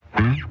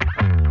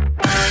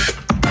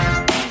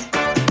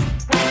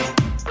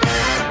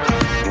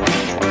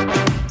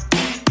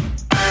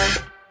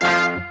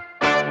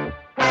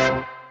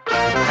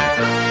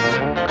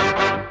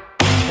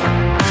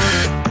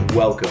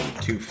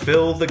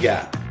Fill the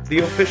Gap, the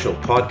official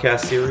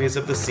podcast series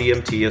of the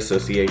CMT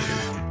Association,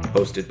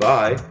 hosted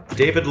by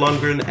David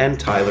Lundgren and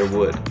Tyler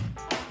Wood.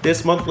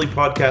 This monthly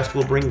podcast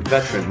will bring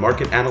veteran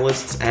market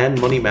analysts and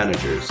money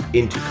managers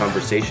into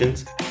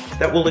conversations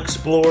that will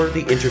explore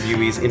the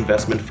interviewee's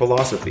investment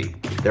philosophy,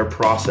 their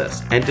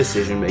process, and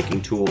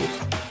decision-making tools.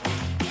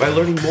 By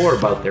learning more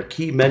about their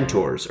key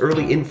mentors,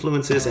 early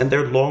influences, and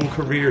their long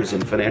careers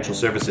in financial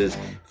services,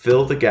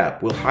 Fill the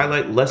Gap will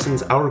highlight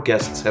lessons our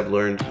guests have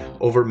learned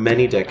over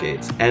many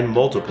decades and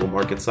multiple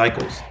market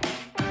cycles.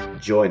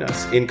 Join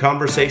us in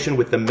conversation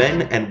with the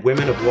men and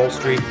women of Wall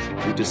Street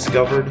who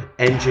discovered,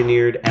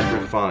 engineered, and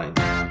refined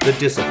the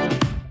discipline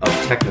of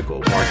technical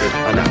market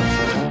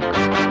analysis.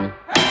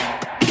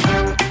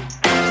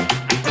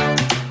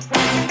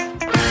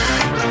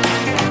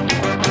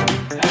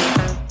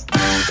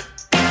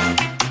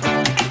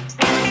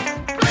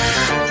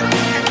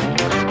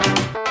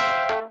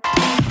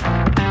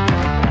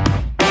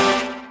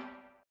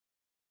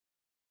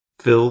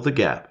 Fill the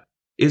Gap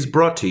is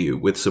brought to you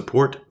with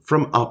support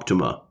from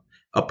Optima,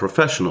 a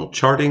professional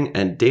charting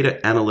and data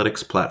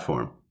analytics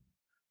platform.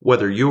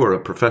 Whether you are a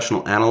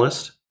professional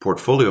analyst,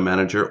 portfolio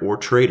manager, or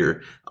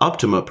trader,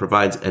 Optima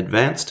provides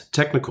advanced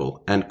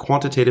technical and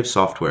quantitative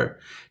software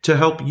to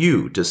help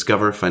you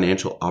discover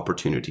financial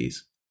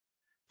opportunities.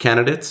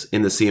 Candidates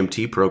in the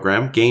CMT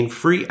program gain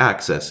free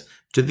access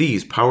to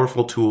these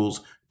powerful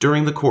tools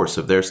during the course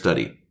of their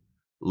study.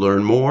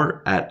 Learn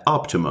more at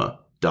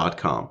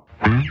optima.com.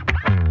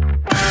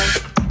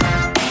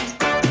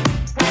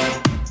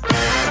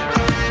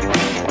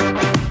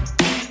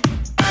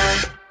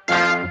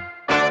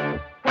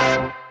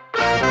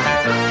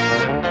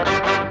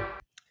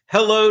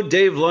 Hello,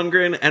 Dave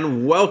Lundgren,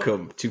 and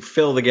welcome to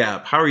Fill the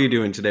Gap. How are you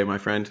doing today, my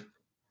friend?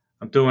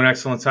 I'm doing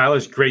excellent, Tyler.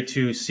 It's great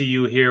to see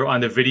you here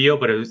on the video,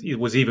 but it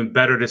was even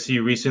better to see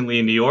you recently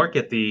in New York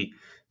at the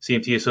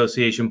CMT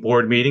Association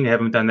board meeting. I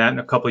haven't done that in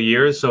a couple of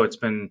years, so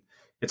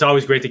it's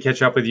always great to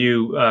catch up with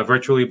you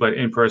virtually, but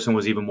in person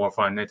was even more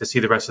fun. And to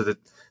see the rest of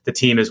the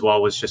team as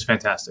well was just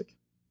fantastic.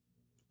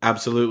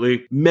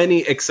 Absolutely.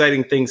 Many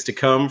exciting things to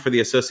come for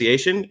the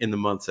association in the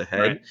months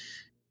ahead.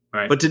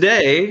 Right. But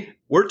today,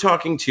 we're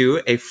talking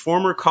to a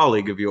former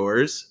colleague of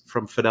yours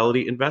from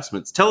Fidelity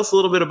Investments. Tell us a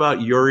little bit about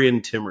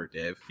Jurrien Timmer,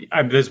 Dave.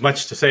 There's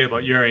much to say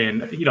about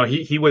Jurrien. You know,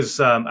 he was,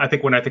 I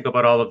think when I think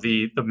about all of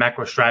the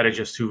macro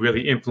strategists who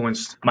really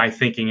influenced my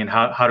thinking and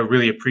how to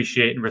really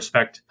appreciate and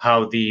respect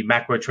how the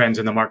macro trends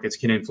in the markets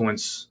can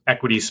influence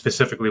equities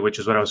specifically, which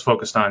is what I was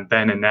focused on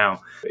then and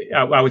now.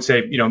 I would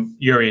say,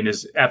 Jurrien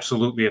is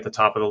absolutely at the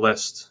top of the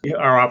list.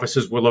 Our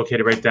offices were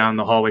located right down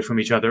the hallway from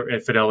each other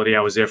at Fidelity.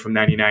 I was there from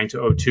 99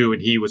 to 02,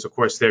 and he was, of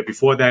course, there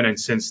before then and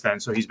since then.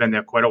 So he's been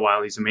there quite a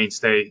while. He's a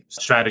mainstay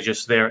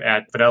strategist there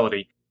at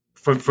Fidelity.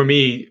 For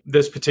me,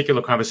 this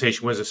particular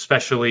conversation was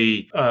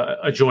especially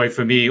a joy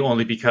for me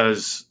only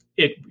because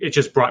it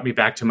just brought me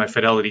back to my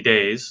Fidelity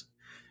days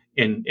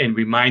and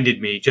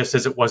reminded me, just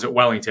as it was at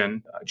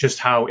Wellington, just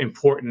how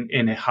important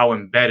and how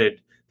embedded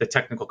the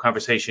technical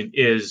conversation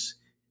is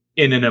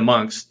in and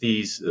amongst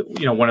these,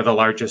 one of the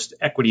largest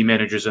equity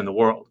managers in the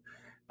world.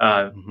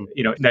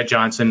 Ned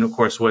Johnson, of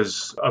course,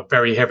 was a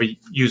very heavy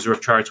user of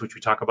charts, which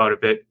we talk about a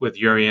bit with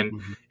Jurrien.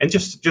 Mm-hmm. And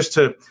just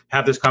to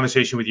have this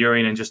conversation with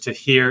Jurrien and just to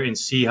hear and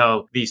see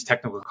how these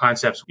technical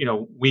concepts,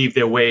 weave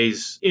their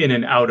ways in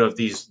and out of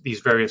these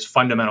various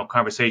fundamental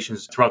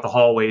conversations throughout the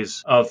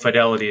hallways of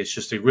Fidelity is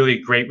just a really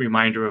great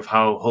reminder of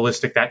how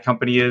holistic that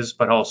company is,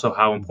 but also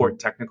how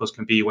important technicals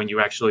can be when you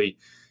actually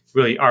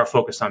really are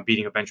focused on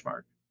beating a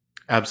benchmark.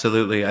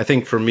 Absolutely. I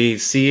think for me,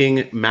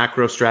 seeing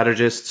macro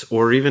strategists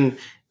or even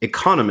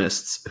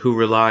economists who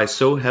rely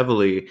so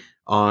heavily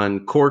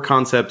on core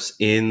concepts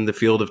in the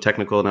field of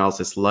technical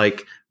analysis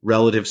like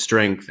relative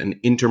strength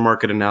and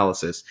intermarket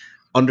analysis,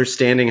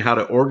 understanding how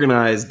to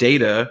organize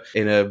data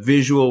in a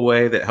visual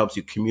way that helps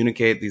you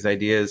communicate these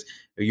ideas.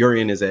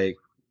 Jurrien is a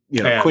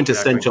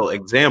quintessential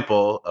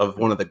example of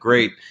one of the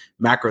great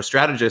macro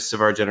strategists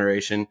of our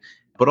generation,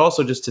 but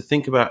also just to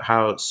think about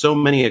how so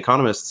many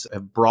economists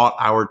have brought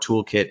our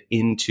toolkit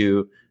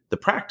into the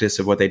practice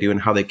of what they do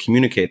and how they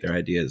communicate their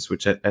ideas,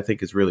 which I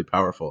think is really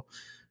powerful.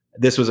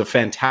 This was a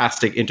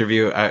fantastic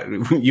interview.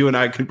 You and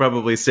I could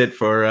probably sit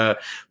for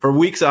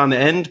weeks on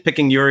end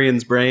picking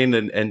Jurrien's brain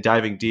and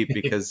diving deep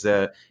because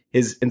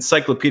his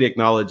encyclopedic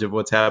knowledge of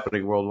what's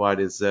happening worldwide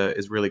is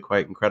really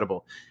quite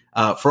incredible.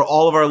 For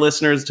all of our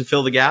listeners to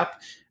fill the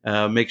gap,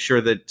 make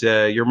sure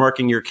that you're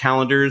marking your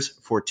calendars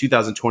for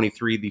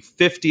 2023. The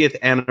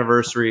 50th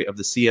anniversary of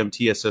the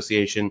CMT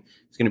Association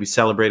is going to be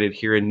celebrated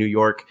here in New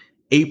York,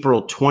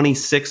 April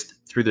 26th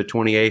through the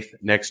 28th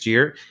next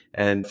year.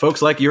 And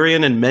folks like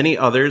Jurrien and many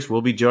others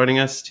will be joining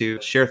us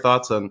to share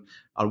thoughts on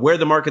where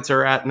the markets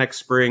are at next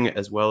spring,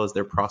 as well as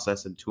their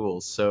process and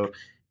tools. So,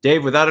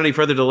 Dave, without any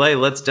further delay,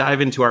 let's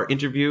dive into our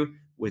interview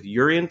with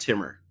Jurrien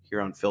Timmer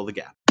here on Fill the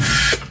Gap.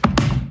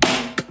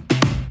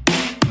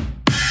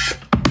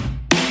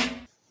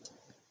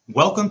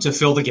 Welcome to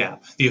Fill the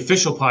Gap, the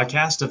official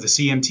podcast of the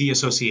CMT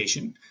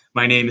Association.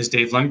 My name is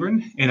Dave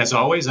Lundgren, and as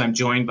always, I'm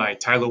joined by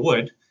Tyler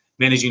Wood,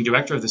 Managing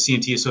Director of the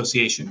CMT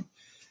Association.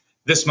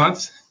 This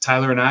month,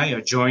 Tyler and I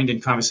are joined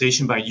in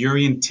conversation by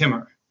Jurrien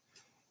Timmer.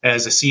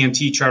 As a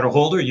CMT charter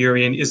holder,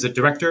 Jurrien is the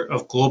Director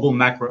of Global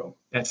Macro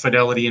at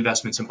Fidelity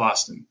Investments in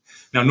Boston.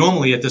 Now,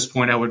 normally at this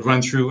point, I would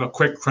run through a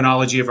quick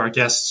chronology of our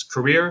guest's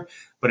career,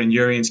 but in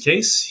Jurrien's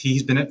case,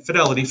 he's been at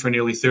Fidelity for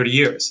nearly 30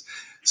 years.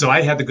 So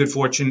I had the good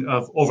fortune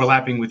of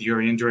overlapping with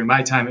Jurrien during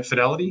my time at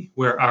Fidelity,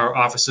 where our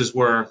offices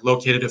were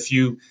located a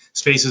few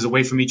spaces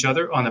away from each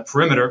other on the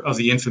perimeter of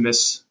the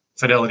infamous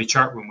Fidelity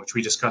chart room, which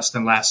we discussed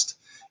in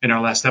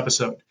our last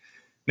episode.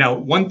 Now,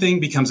 one thing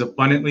becomes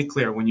abundantly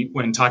clear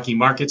when talking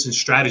markets and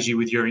strategy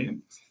with Jurrien.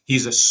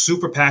 He's a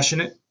super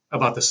passionate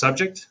about the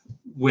subject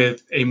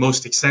with a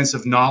most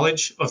extensive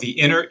knowledge of the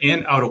inner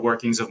and outer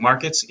workings of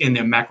markets and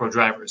their macro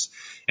drivers.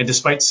 And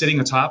despite sitting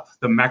atop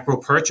the macro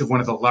perch of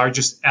one of the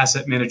largest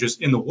asset managers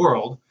in the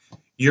world,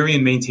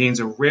 Jurrien maintains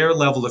a rare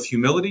level of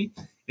humility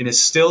and a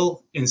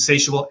still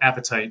insatiable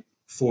appetite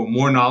for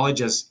more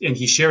knowledge, and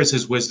he shares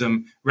his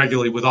wisdom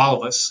regularly with all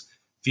of us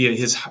via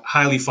his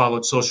highly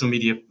followed social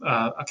media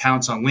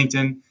accounts on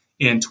LinkedIn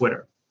and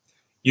Twitter.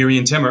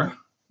 Jurrien Timmer,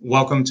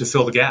 welcome to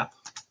Fill the Gap.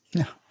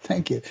 Yeah,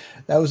 thank you.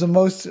 That was a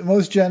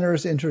most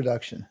generous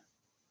introduction.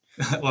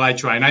 Well, I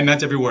try, and I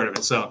meant every word of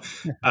it. So,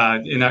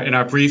 in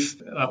our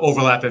brief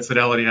overlap at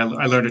Fidelity, I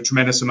learned a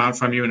tremendous amount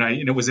from you, and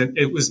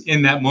it was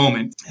in that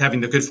moment,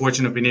 having the good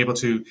fortune of being able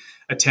to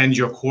attend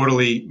your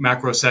quarterly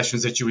macro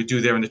sessions that you would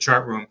do there in the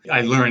chart room.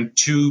 I learned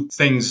two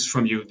things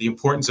from you: the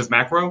importance of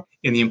macro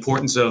and the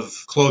importance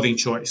of clothing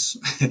choice.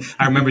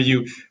 I remember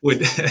you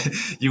would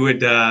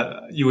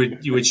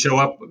show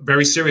up,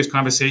 very serious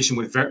conversation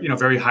with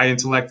very high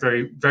intellect,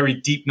 very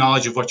deep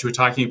knowledge of what you were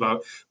talking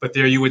about, but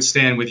there you would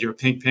stand with your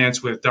pink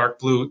pants with dark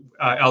blue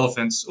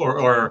elephants,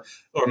 or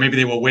maybe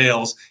they were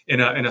whales, in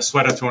a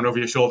sweater thrown over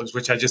your shoulders,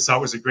 which I just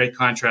thought was a great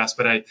contrast.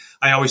 But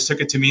I always took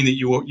it to mean that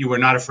you were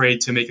not afraid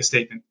to make a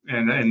statement,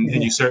 and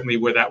you certainly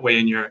were that way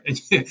in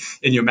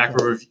your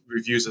macro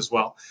reviews as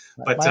well.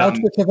 But my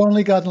outfits have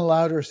only gotten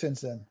louder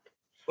since then.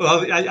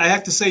 Well, I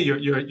have to say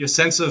your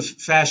sense of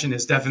fashion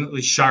is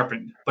definitely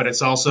sharpened, but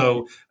it's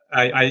also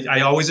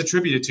I always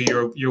attribute it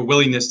to your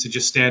willingness to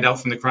just stand out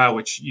from the crowd,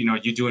 which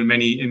you do in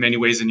many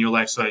ways in your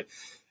life. So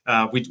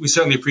we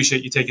certainly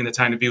appreciate you taking the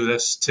time to be with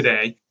us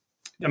today.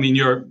 I mean,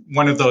 you're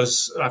one of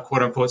those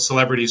quote unquote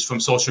celebrities from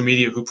social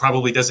media who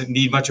probably doesn't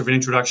need much of an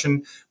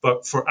introduction,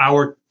 but for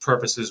our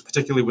purposes,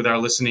 particularly with our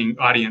listening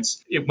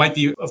audience, it might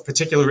be of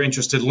particular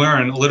interest to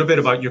learn a little bit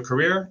about your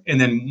career,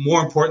 and then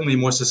more importantly,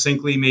 more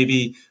succinctly,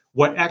 maybe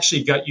what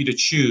actually got you to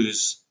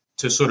choose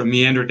to sort of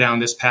meander down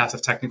this path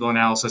of technical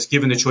analysis,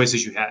 given the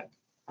choices you had.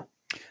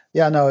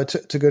 Yeah, no, it's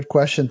a good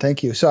question.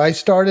 Thank you. So I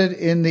started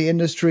in the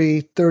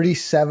industry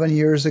 37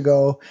 years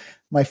ago.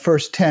 My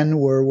first 10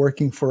 were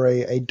working for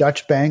a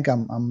Dutch bank.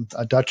 I'm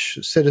a Dutch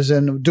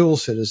citizen, dual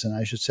citizen,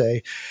 I should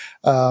say.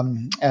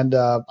 And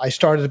I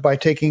started by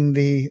taking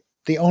the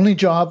only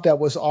job that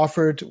was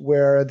offered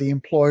where the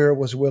employer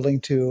was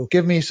willing to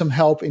give me some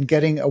help in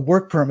getting a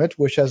work permit,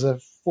 which as a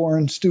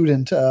foreign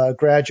student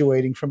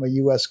graduating from a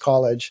U.S.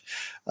 college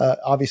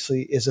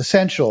obviously is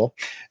essential.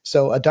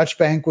 So a Dutch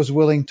bank was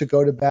willing to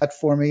go to bat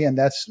for me, and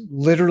that's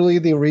literally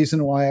the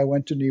reason why I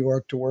went to New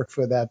York to work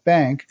for that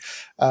bank.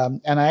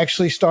 And I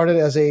actually started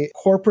as a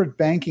corporate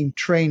banking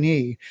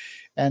trainee.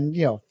 And,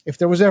 if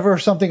there was ever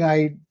something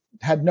I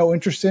had no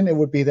interest in, it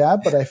would be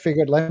that. But I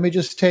figured, let me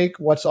just take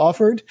what's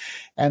offered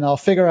and I'll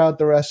figure out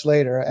the rest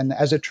later. And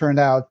as it turned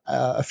out,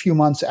 a few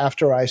months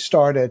after I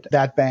started,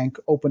 that bank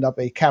opened up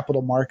a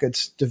capital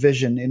markets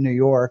division in New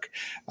York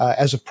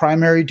as a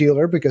primary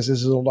dealer, because this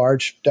is a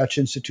large Dutch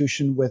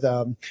institution with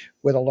a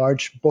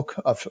large book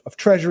of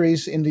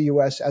treasuries in the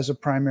U.S. as a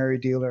primary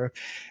dealer.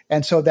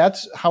 And so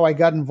that's how I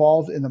got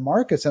involved in the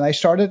markets. And I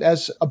started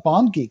as a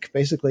bond geek.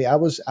 Basically, I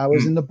was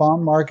in the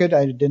bond market.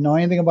 I didn't know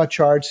anything about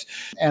charts,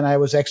 and I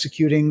was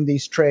executing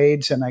these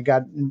trades, and I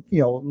got,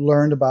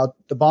 learned about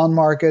the bond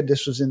market.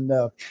 This was in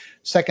the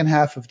second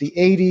half of the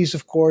 80s,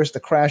 of course, the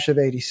crash of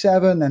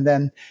 87, and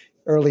then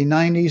early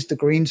 90s, the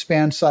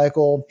Greenspan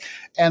cycle.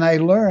 And I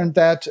learned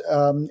that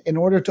in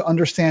order to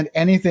understand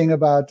anything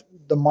about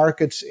the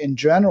markets in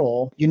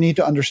general, you need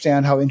to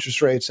understand how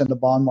interest rates and the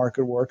bond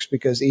market works,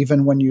 because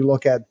even when you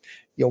look at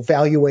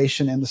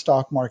valuation in the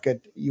stock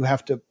market, you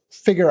have to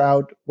figure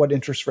out what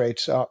interest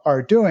rates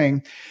are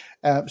doing.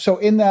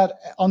 So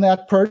on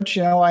that perch,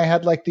 I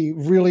had like the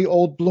really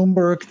old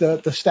Bloomberg,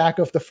 the stack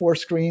of the 4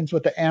 screens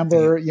with the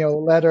amber,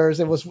 letters.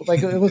 It was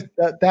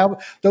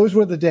those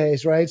were the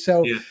days, right?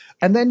 So, yeah.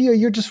 And then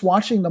you're just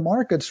watching the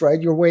markets,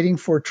 right? You're waiting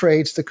for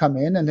trades to come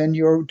in, and then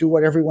you do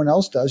what everyone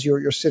else does.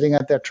 You're sitting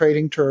at that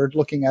trading turd,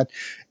 looking at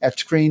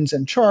screens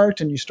and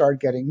charts, and you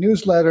start getting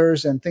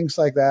newsletters and things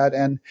like that.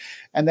 And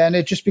then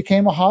it just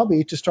became a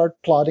hobby to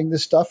start plotting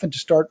this stuff and to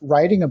start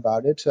writing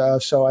about it.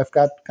 So I've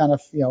got kind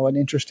of an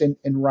interest in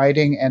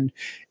writing and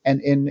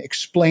in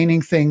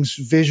explaining things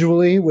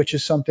visually, which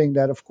is something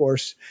that, of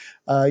course,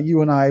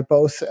 you and I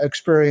both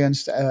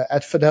experienced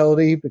at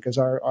Fidelity, because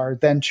our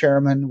then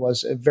chairman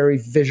was a very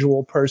visual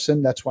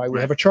person. That's why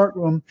we have a chart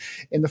room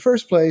in the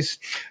first place.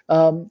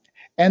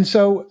 And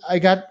so I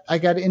got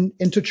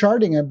into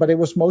charting it, but it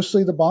was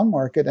mostly the bond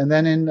market. And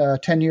then in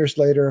 10 years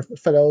later,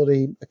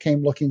 Fidelity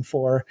came looking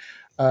for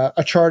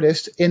a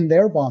chartist in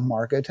their bond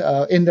market,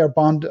 in their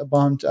bond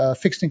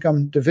fixed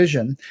income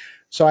division.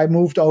 So I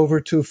moved over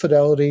to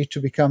Fidelity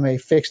to become a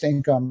fixed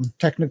income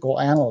technical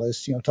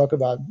analyst. Talk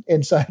about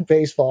inside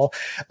baseball.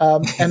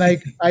 And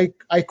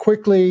I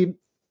quickly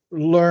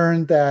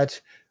learned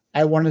that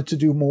I wanted to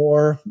do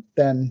more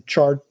than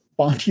chart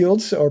bond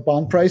yields or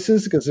bond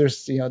prices, because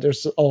there's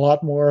a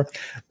lot more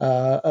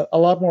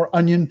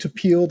onion to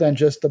peel than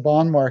just the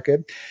bond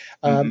market.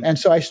 And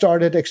so I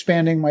started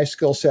expanding my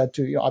skill set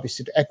to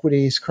obviously to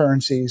equities,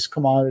 currencies,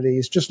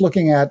 commodities, just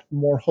looking at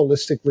more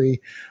holistically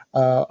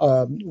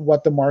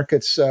what the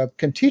markets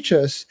can teach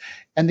us.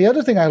 And the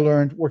other thing I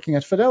learned working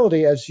at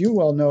Fidelity, as you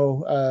well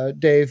know,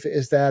 Dave,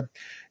 is that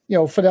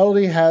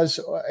Fidelity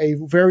has a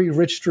very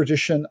rich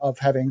tradition of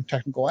having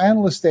technical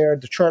analysts there.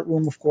 The chart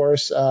room, of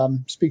course,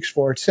 speaks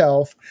for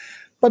itself.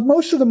 But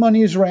most of the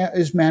money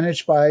is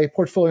managed by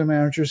portfolio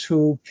managers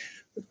who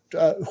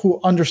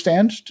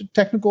understand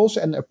technicals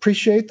and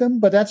appreciate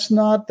them, but that's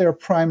not their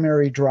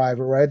primary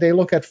driver, right? They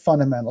look at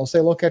fundamentals.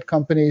 They look at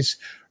companies'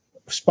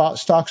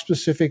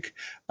 stock-specific,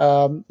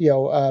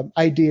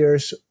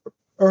 ideas,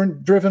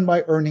 driven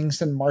by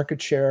earnings and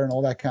market share and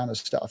all that kind of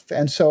stuff.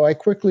 And so I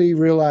quickly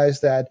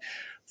realized that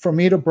for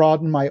me to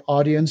broaden my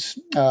audience,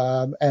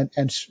 and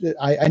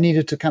I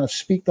needed to kind of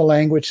speak the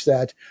language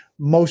that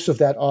most of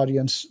that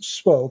audience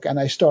spoke. And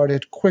I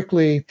started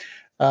quickly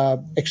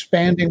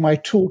expanding my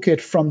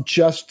toolkit from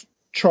just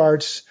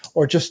charts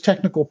or just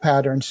technical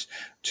patterns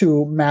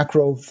to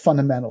macro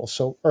fundamentals,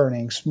 so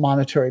earnings,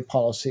 monetary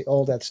policy,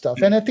 all that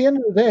stuff. And at the end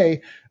of the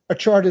day, a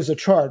chart is a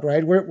chart,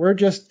 right? We're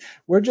just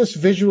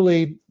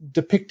visually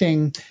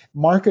depicting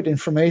market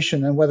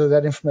information, and whether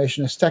that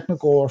information is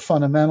technical or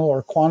fundamental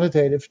or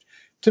quantitative,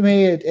 to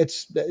me,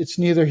 it's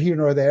neither here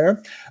nor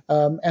there.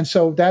 And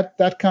so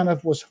that kind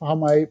of was how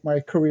my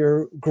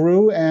career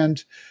grew.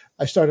 And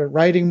I started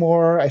writing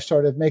more. I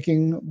started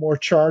making more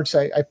charts.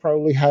 I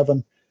probably have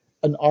an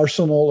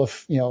arsenal of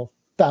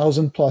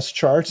 1,000+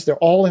 charts. They're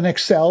all in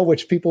Excel,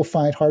 which people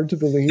find hard to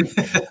believe.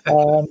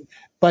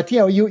 But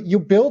you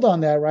build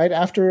on that, right?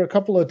 After a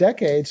couple of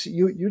decades,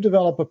 you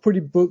develop a pretty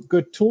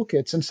good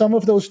toolkits, and some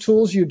of those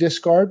tools you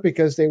discard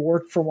because they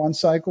worked for one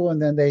cycle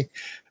and then they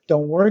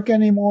don't work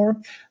anymore,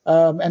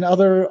 and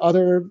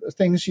other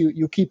things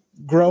you keep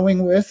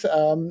growing with,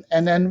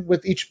 and then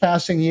with each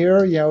passing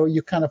year,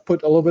 you kind of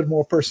put a little bit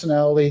more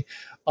personality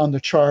on the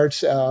charts,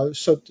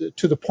 so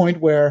to the point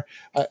where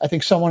I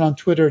think someone on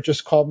Twitter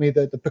just called me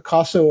the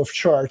Picasso of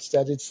charts.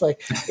 That it's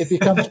like it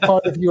becomes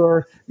part of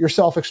your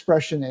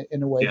self-expression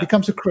in a way. It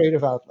becomes a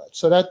creative outlet.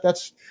 So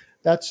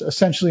that's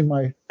essentially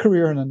my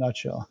career in a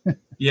nutshell.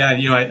 Yeah,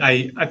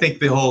 I think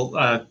the whole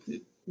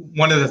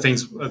one of the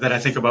things that I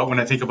think about when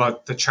I think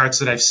about the charts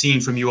that I've seen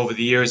from you over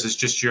the years is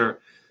just your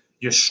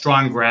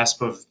strong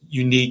grasp of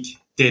unique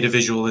data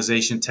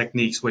visualization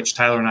techniques, which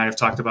Tyler and I have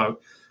talked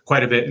about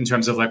quite a bit in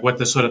terms of like what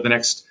the sort of the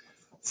next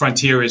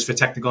frontier is for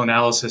technical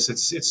analysis.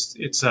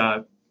 It's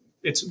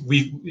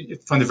we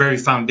from the very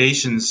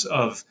foundations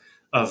of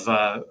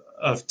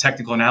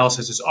technical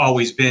analysis has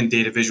always been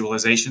data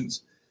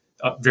visualizations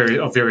of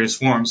various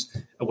forms,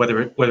 whether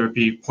it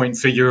be point and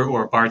figure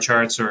or bar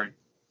charts or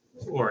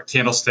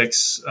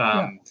candlesticks.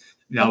 Now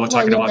we're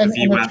talking about the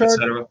VWAP, et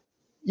cetera.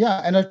 Yeah,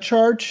 and a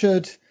chart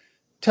should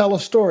tell a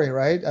story,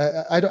 right?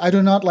 I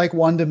do not like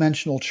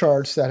one-dimensional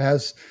charts that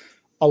has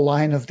a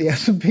line of the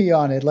S&P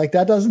on it. Like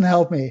that doesn't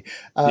help me.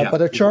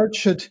 But a chart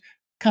should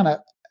kind of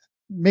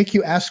make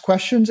you ask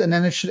questions, and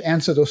then it should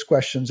answer those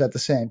questions at the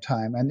same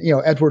time. And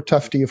Edward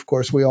Tufte, of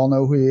course, we all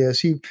know who he is.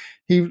 He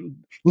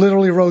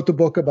literally wrote the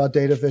book about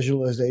data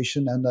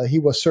visualization, and he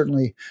was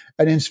certainly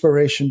an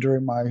inspiration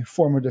during my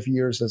formative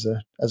years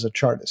as a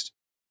chartist.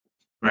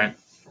 Right.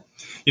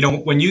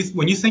 When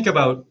you think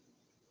about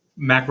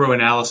macro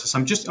analysis,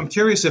 I'm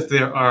curious if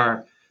there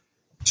are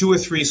 2 or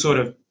 3 sort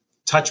of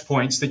touch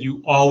points that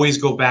you always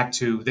go back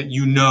to that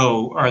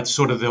are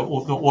sort of the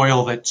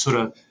oil that sort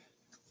of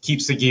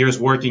keeps the gears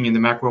working in the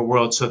macro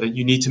world, so that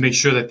you need to make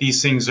sure that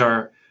these things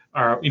are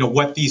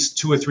what these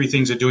 2 or 3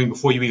 things are doing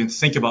before you even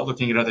think about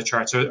looking at other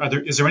charts.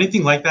 Is there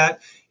anything like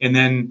that? And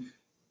then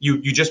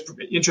you just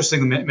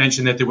interestingly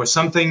mentioned that there were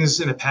some things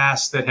in the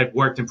past that had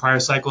worked in prior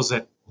cycles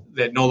that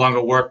no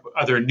longer work.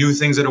 Are there new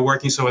things that are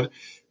working? So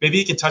maybe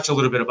you can touch a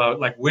little bit about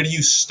like where do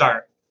you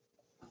start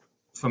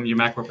from your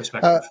macro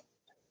perspective?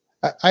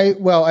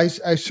 I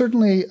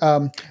certainly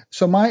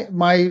so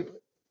my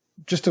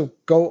just to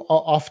go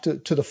off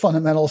to the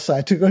fundamental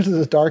side, to go to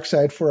the dark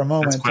side for a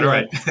moment. That's quite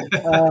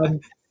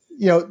right.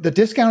 The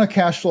discounted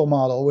cash flow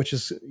model, which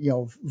is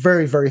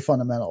very, very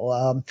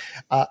fundamental,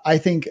 I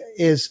think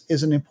is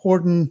an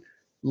important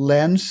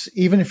lens,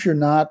 even if you're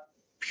not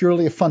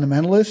purely a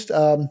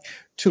fundamentalist,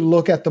 to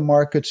look at the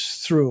markets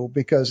through,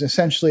 because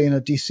essentially in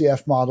a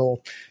DCF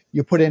model,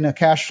 you put in a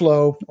cash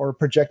flow or a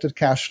projected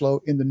cash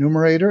flow in the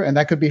numerator, and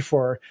that could be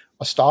for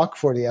a stock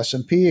for the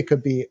S&P. It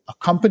could be a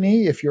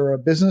company if you're a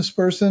business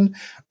person.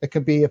 It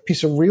could be a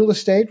piece of real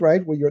estate,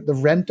 right, where the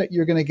rent that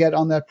you're going to get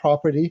on that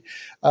property,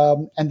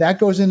 and that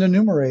goes in the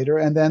numerator.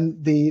 And then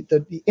the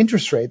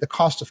interest rate, the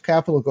cost of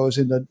capital, goes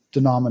in the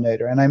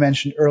denominator. And I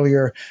mentioned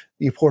earlier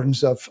the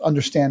importance of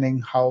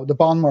understanding how the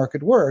bond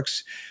market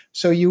works.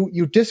 So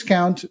you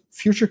discount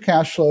future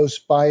cash flows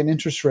by an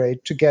interest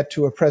rate to get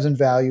to a present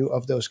value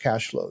of those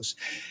cash flows.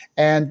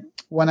 And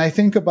when I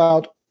think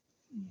about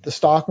the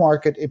stock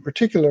market in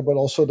particular, but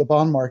also the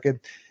bond market,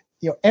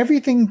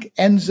 everything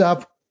ends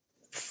up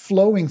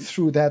flowing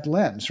through that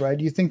lens, right?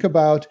 You think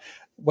about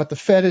what the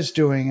Fed is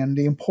doing and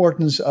the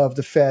importance of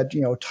the Fed,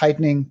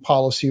 tightening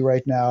policy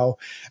right now.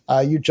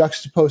 You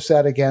juxtapose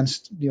that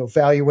against,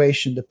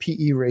 valuation, the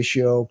PE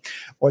ratio,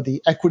 or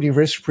the equity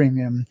risk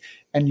premium,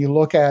 and you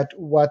look at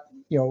what,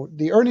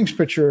 the earnings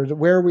picture,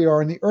 where we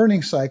are in the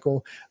earnings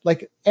cycle.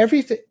 Like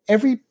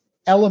every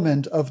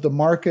element of the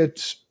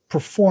market's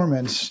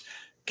performance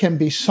can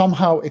be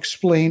somehow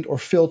explained or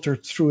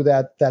filtered through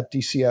that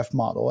DCF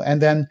model.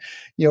 And then,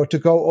 to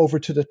go over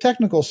to the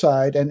technical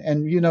side,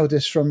 and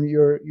this from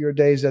your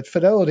days at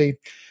Fidelity,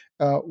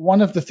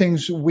 one of the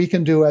things we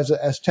can do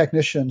as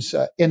technicians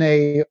in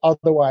a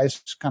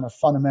otherwise kind of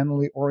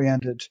fundamentally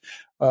oriented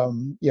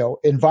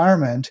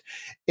environment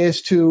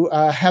is to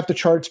have the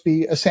charts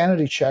be a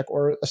sanity check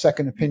or a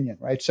second opinion,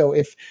 right? So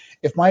if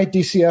my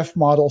DCF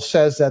model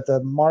says that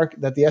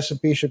the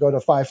S&P should go to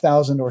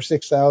 5,000 or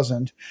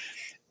 6,000,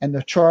 and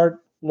the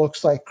chart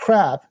looks like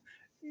crap,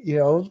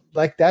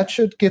 like that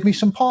should give me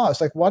some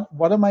pause. Like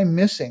what am I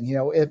missing?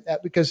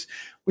 Because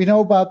we know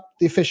about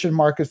the efficient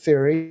market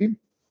theory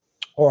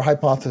or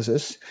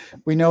hypothesis.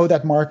 We know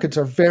that markets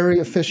are very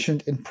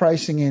efficient in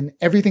pricing in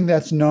everything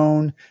that's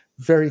known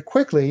very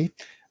quickly.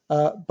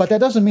 But that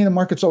doesn't mean the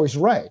market's always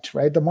right?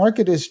 The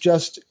market is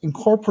just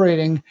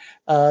incorporating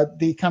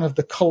the kind of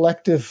the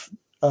collective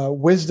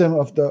wisdom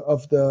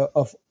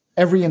of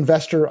every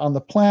investor on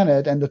the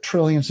planet and the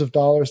trillions of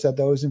dollars that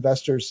those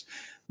investors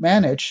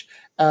manage,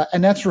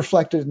 and that's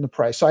reflected in the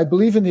price. So I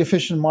believe in the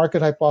efficient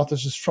market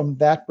hypothesis from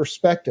that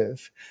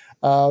perspective,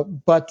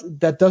 but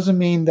that doesn't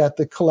mean that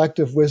the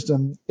collective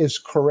wisdom is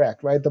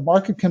correct, right? The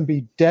market can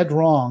be dead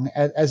wrong,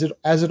 as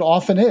it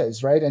often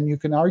is, right? And you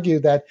can argue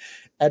that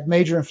at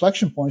major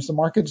inflection points, the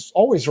market's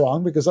always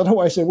wrong, because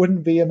otherwise it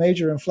wouldn't be a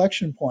major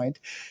inflection point.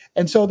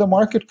 And so the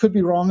market could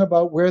be wrong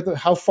about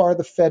how far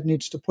the Fed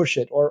needs to push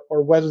it, or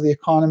whether the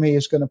economy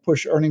is going to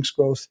push earnings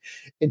growth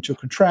into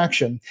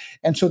contraction.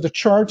 And so the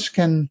charts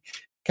can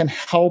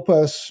help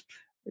us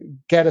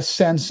get a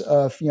sense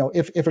of,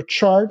 if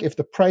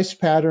the price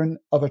pattern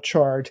of a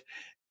chart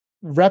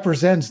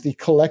represents the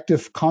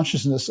collective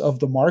consciousness of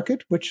the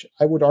market, which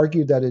I would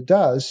argue that it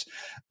does,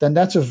 then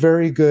that's a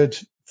very good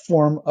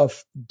form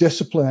of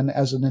discipline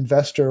as an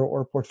investor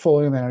or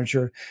portfolio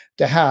manager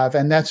to have.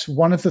 And that's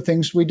one of the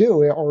things we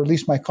do, or at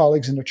least my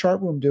colleagues in the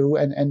chart room do,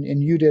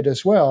 and you did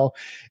as well,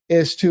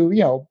 is to,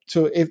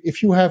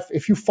 if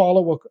you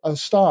follow a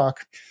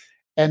stock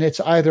and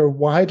it's either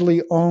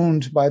widely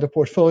owned by the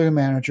portfolio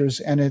managers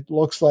and it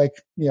looks like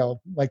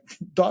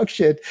dog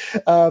shit,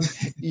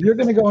 you're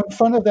going to go in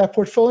front of that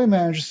portfolio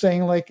manager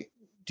saying, like,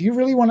 do you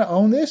really want to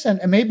own this? And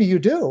maybe you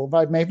do,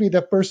 but maybe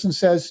the person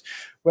says,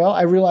 well,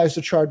 I realize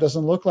the chart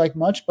doesn't look like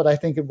much, but I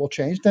think it will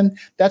change. Then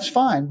that's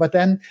fine. But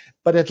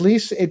at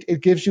least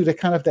it gives you the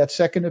kind of that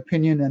second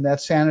opinion and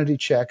that sanity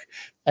check.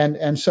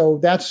 And so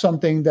that's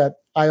something that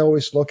I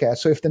always look at.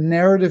 So if the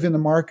narrative in the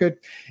market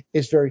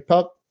is very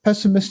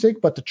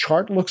pessimistic, but the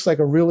chart looks like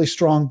a really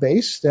strong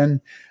base, then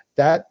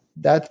that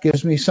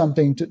gives me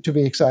something to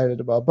be excited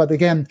about. But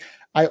again,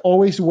 I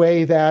always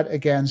weigh that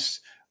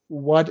against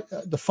what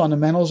the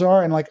fundamentals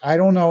are. And I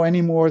don't know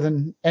any more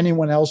than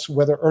anyone else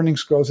whether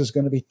earnings growth is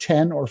going to be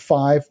 10 or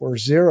 5 or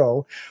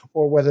 0,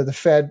 or whether the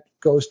Fed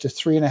goes to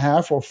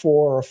 3.5 or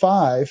 4 or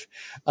 5.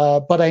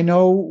 But I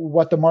know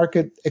what the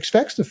market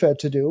expects the Fed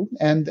to do,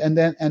 and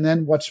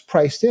then what's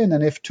priced in.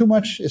 And if too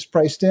much is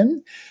priced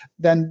in,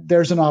 then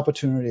there's an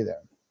opportunity there.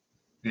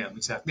 Yeah,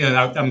 exactly.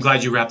 Yeah, I'm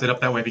glad you wrapped it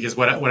up that way, because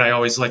what I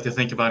always like to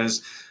think about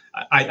is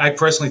I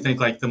personally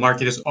think the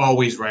market is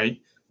always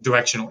right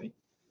directionally.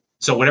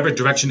 So whatever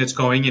direction it's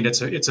going in,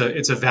 it's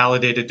a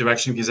validated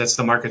direction, because that's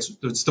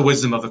it's the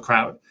wisdom of the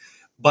crowd.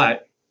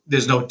 But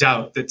there's no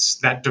doubt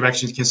that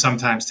direction can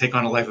sometimes take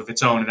on a life of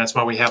its own, and that's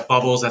why we have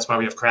bubbles. That's why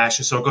we have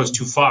crashes. So it goes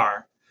too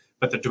far,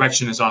 but the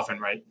direction is often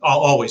right,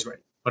 always right,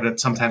 but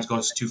it sometimes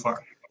goes too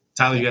far.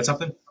 Tyler, you got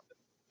something?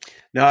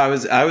 No, I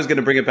was going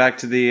to bring it back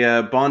to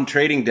the bond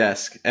trading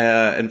desk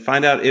and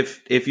find out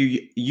if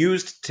you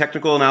used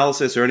technical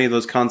analysis or any of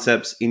those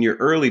concepts in your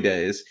early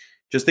days.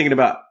 Just thinking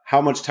about how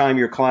much time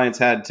your clients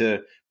had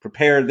to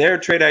prepare their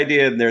trade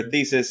idea and their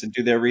thesis and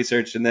do their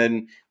research, and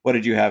then what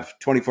did you have?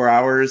 24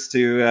 hours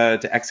to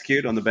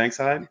execute on the bank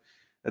side?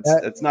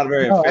 That's not a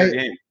very fair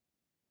game.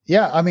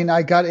 Yeah, I mean,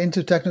 I got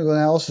into technical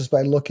analysis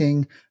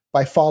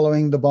by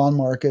following the bond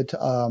market.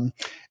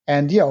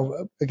 And,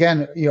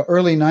 again,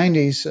 early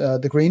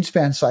 90s, the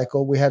Greenspan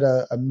cycle, we had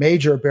a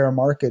major bear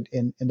market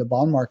in the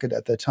bond market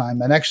at that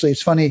time. And actually,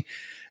 it's funny,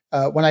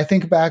 when I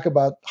think back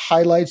about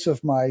highlights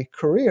of my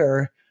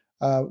career,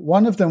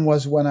 one of them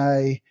was when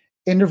I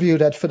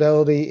interviewed at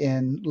Fidelity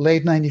in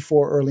late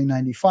 94, early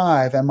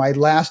 95. And my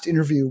last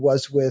interview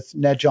was with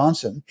Ned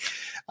Johnson,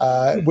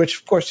 which,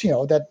 of course,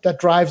 that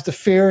drives the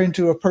fear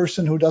into a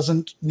person who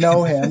doesn't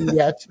know him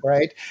yet,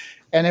 right?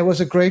 And it was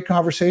a great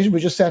conversation.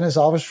 We just sat in his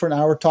office for an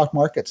hour, talked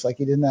markets. Like,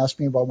 he didn't ask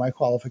me about my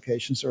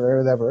qualifications or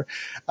whatever.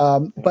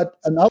 But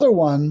another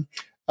one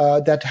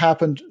that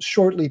happened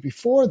shortly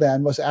before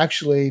then was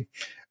actually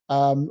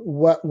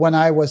when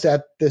I was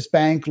at this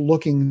bank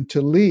looking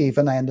to leave,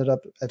 and I ended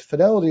up at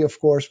Fidelity, of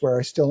course, where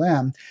I still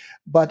am.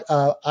 But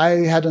I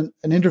had an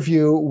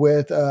interview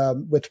with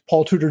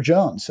Paul Tudor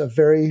Jones, a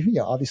very,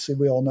 obviously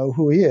we all know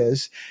who he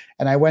is.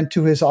 And I went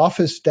to his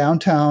office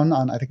downtown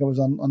I think it was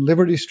on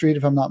Liberty Street,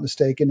 if I'm not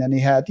mistaken. And he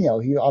had, he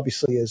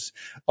obviously is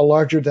a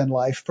larger than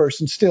life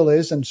person, still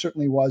is, and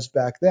certainly was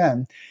back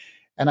then.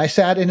 And I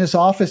sat in his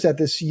office at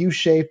this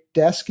U-shaped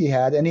desk he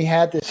had, and he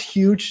had this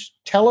huge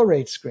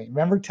Telerate screen.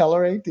 Remember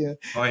Telerate?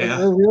 Oh, yeah.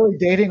 We're really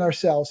dating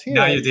ourselves here.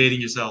 Now you're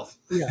dating yourself.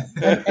 Yeah,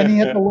 and he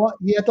had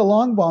the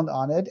long bond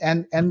on it,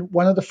 and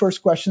one of the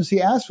first questions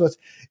he asked was,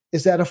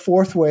 "Is that a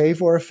fourth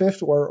wave or a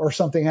fifth or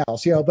something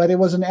else?" But it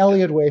was an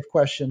Elliott wave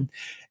question,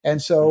 and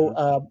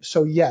so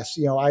yes,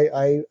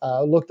 I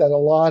looked at a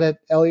lot at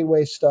Elliott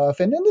wave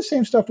stuff, and then the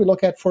same stuff we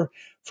look at for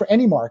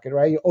any market,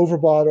 right? You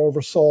overbought,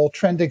 oversold,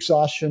 trend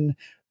exhaustion,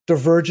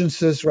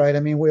 divergences, right? I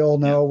mean, we all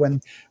know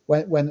when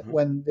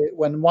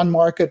one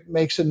market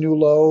makes a new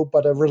low,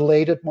 but a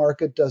related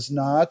market does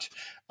not,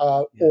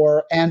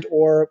 or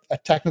a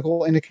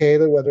technical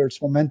indicator, whether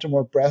it's momentum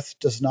or breadth,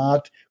 does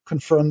not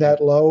confirm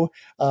that low,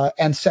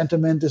 and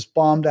sentiment is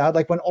bombed out.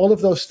 Like, when all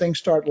of those things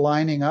start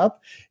lining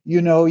up,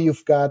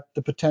 you've got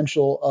the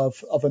potential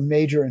of a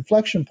major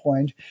inflection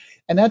point,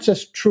 and that's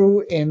as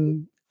true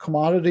in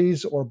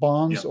commodities or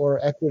bonds or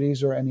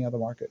equities or any other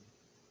market.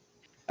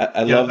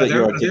 I love that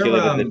you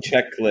articulated the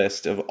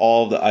checklist of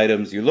all the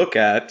items you look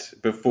at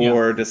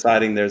before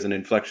deciding there's an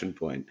inflection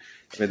point.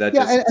 I mean, that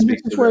just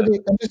speaks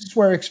to this is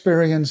where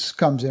experience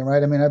comes in,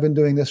 right? I mean, I've been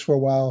doing this for a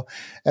while,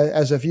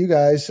 as have you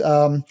guys.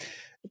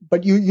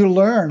 But you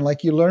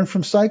learn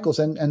from cycles,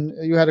 and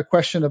you had a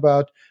question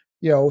about,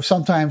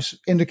 sometimes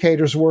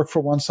indicators work for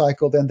one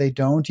cycle, then they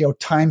don't.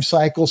 Time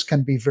cycles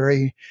can be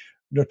very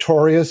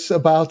notorious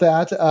about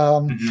that,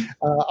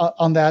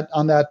 on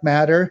that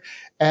matter,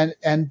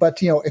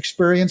 but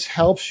experience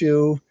helps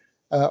you,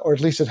 or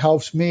at least it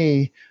helps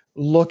me,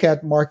 look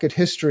at market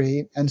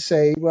history and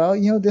say,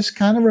 well, this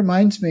kind of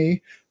reminds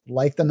me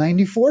like the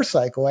 94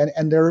 cycle,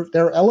 and there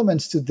are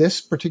elements to this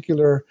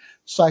particular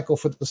cycle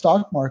for the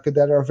stock market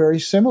that are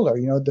very similar.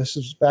 This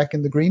is back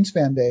in the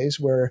Greenspan days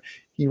where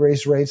he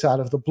raised rates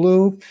out of the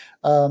blue,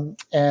 and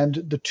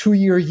the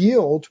 2-year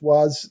yield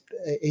was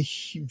a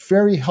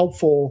very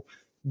helpful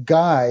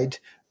guide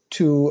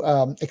to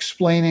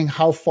explaining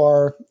how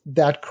far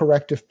that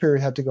corrective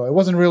period had to go. It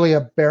wasn't really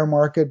a bear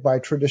market by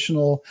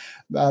traditional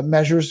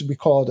measures. We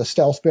call it a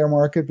stealth bear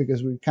market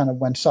because we kind of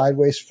went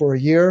sideways for a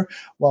year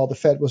while the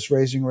Fed was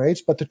raising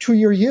rates. But the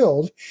 2-year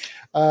yield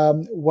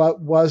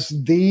was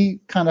the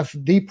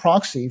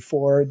proxy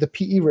for the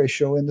PE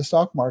ratio in the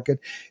stock market,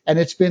 and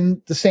it's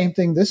been the same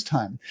thing this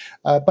time.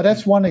 But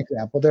that's one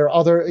example. There are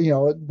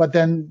other, but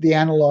then the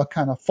analog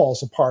kind of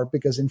falls apart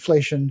because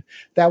inflation,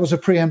 that was a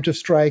preemptive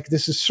strike.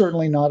 This is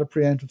certainly not a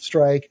preemptive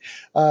strike.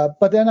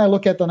 But then I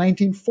look at the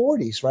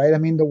 1940s, right? I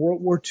mean, the World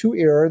War II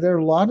era, there are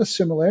a lot of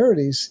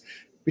similarities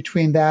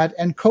between that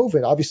and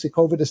COVID. Obviously,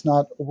 COVID is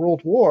not a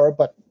world war,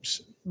 but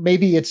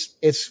maybe it's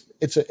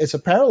a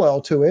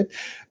parallel to it.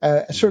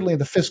 Certainly,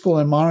 the fiscal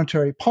and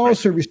monetary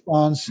policy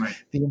response,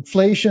 the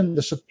inflation,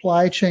 the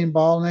supply chain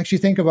bottlenecks. You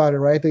think about it,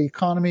 right? The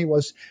economy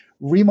was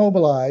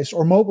remobilized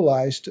or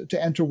mobilized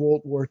to enter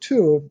World War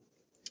II,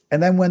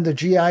 and then when the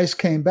GIs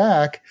came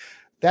back,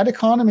 that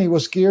economy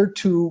was geared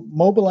to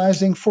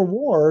mobilizing for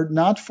war,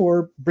 not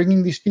for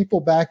bringing these people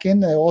back in.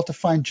 They all have to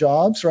find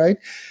jobs, right?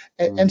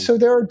 And so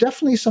there are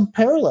definitely some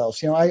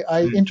parallels.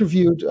 I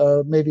interviewed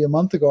maybe a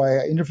month ago.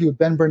 I interviewed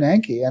Ben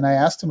Bernanke, and I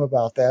asked him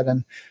about that,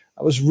 and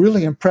I was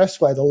really impressed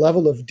by the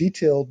level of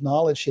detailed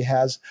knowledge he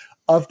has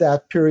of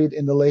that period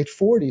in the late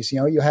 40s.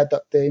 You had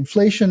the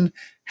inflation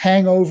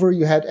hangover.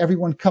 You had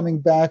everyone coming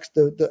back.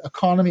 The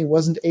economy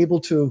wasn't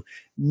able to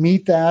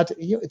meet that.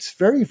 It's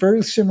very,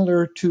 very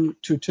similar to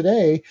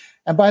today.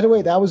 And by the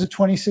way, that was a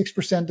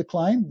 26%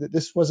 decline.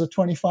 This was a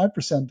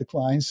 25%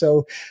 decline.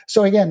 So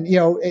again,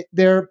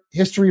 their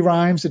history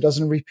rhymes. It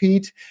doesn't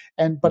repeat.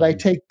 But I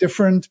take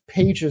different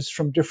pages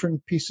from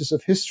different pieces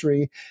of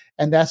history,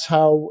 and that's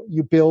how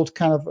you build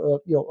kind of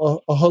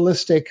a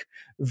holistic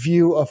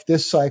view of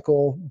this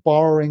cycle,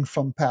 borrowing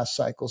from past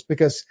cycles.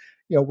 Because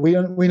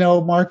we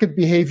know market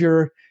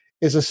behavior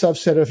is a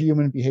subset of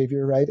human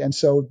behavior, right? And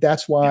so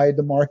that's why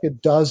the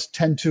market does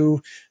tend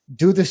to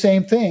do the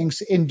same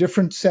things in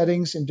different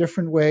settings, in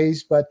different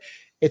ways, but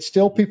it's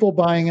still people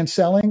buying and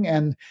selling.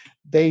 And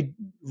they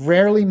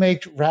rarely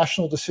make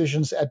rational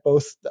decisions at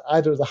both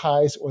either the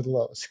highs or the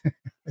lows,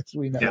 as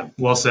we know. Yeah,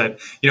 well said.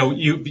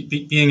 You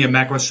being a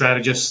macro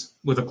strategist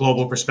with a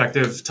global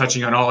perspective,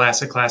 touching on all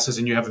asset classes,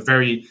 and you have a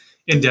very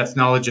in-depth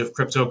knowledge of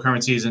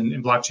cryptocurrencies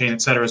and blockchain,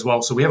 et cetera, as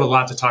well. So we have a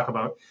lot to talk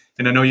about,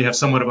 and I know you have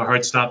somewhat of a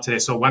hard stop today.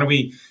 So why don't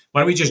we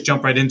just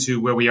jump right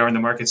into where we are in the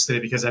markets today?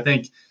 Because I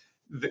think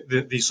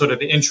the sort of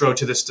the intro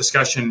to this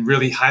discussion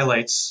really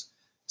highlights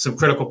some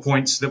critical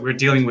points that we're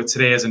dealing with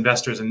today as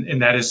investors,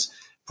 and that is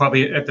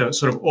probably at the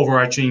sort of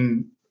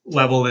overarching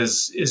level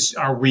is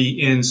are we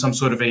in some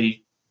sort of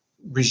a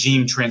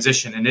regime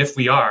transition? And if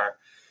we are,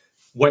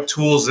 what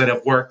tools that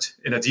have worked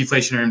in a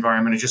deflationary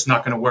environment are just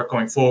not going to work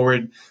going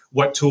forward?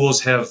 What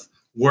tools have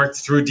worked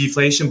through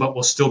deflation but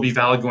will still be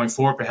valid going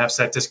forward? Perhaps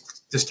that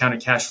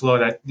discounted cash flow,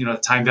 that the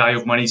time value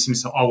of money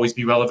seems to always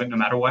be relevant no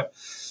matter what.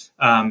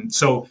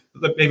 So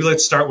maybe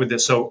let's start with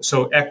this.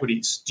 So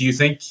equities. Do you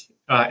think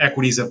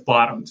equities have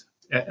bottomed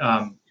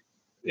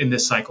in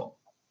this cycle?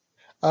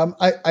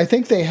 I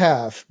think they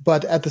have,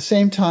 but at the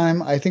same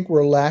time, I think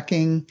we're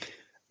lacking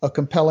a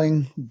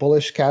compelling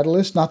bullish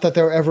catalyst. Not that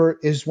there ever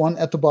is one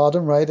at the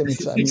bottom, right? I mean,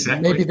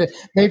 exactly.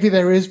 maybe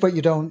there is, but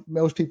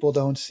most people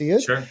don't see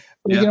it. Sure.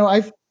 But,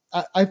 yeah.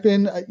 I've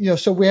been,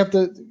 so we have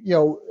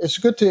it's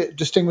good to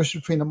distinguish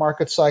between the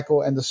market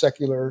cycle and the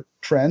secular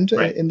trend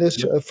Right. in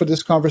this for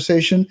this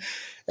conversation.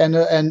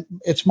 And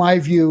it's my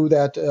view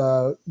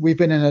that we've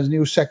been in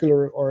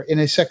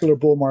a secular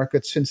bull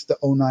market since the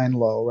 2009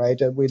 low, right?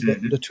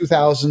 The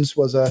 2000s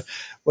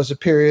was a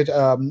period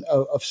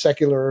of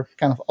secular,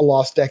 kind of a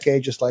lost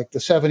decade, just like the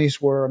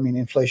 70s were. I mean,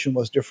 inflation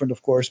was different,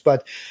 of course,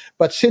 but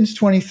since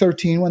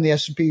 2013, when the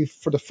S&P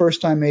for the first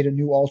time made a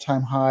new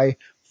all-time high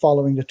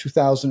following the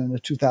 2000 and the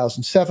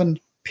 2007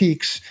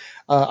 peaks,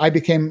 I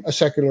became a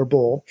secular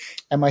bull.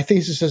 And my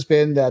thesis has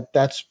been that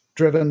that's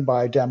driven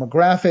by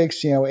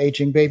demographics,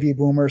 aging baby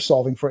boomers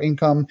solving for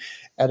income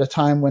at a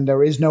time when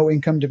there is no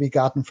income to be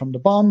gotten from the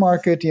bond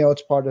market.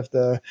 It's part of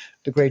the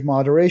great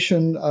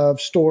moderation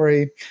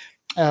story.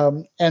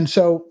 And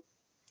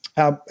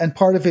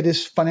part of it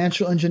is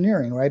financial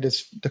engineering, right?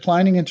 It's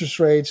declining interest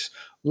rates,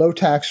 low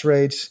tax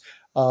rates,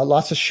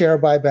 lots of share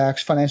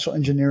buybacks, financial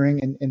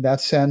engineering in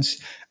that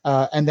sense.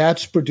 And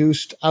that's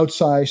produced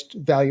outsized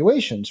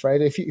valuations,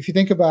 right? If you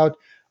think about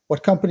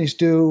what companies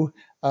do,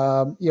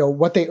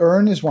 what they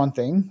earn is one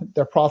thing,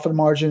 their profit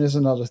margin is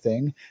another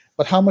thing,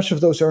 but how much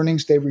of those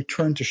earnings they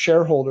return to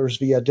shareholders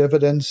via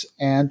dividends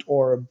and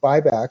or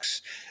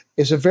buybacks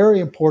is a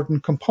very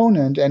important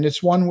component. And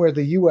it's one where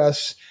the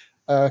U.S.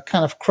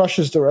 Kind of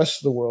crushes the rest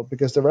of the world,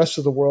 because the rest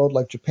of the world,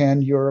 like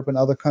Japan, Europe, and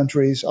other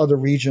countries, other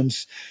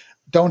regions,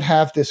 don't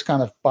have this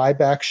kind of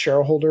buyback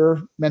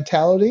shareholder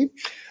mentality.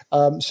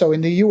 So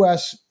in the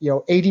U.S.,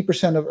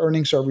 80% of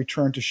earnings are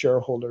returned to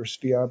shareholders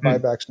via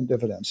buybacks and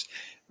dividends.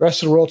 The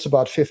rest of the world, it's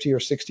about 50 or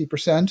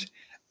 60%.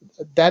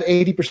 That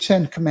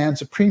 80%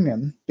 commands a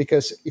premium,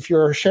 because if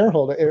you're a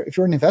shareholder, if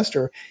you're an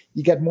investor,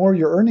 you get more of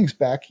your earnings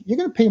back. You're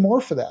going to pay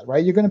more for that,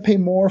 right? You're going to pay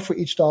more for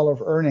each dollar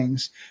of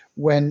earnings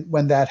when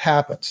that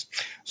happens.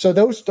 So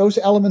those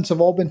elements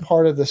have all been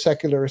part of the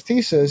secular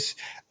thesis,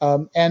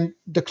 and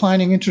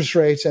declining interest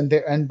rates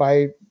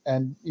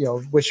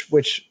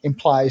which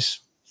implies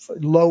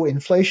low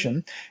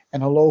inflation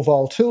and a low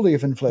volatility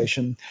of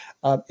inflation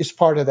is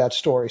part of that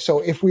story.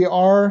 So if we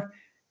are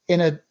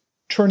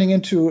turning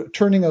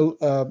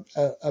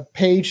a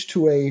page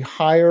to a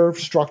higher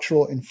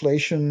structural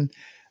inflation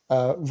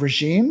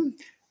regime,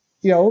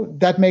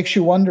 that makes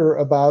you wonder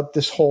about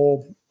this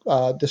whole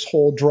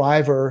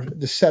driver,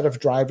 the set of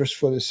drivers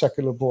for the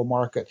secular bull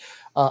market.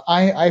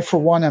 I for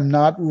one am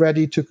not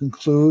ready to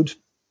conclude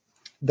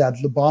that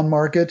the bond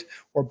market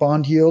or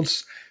bond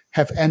yields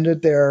have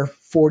ended their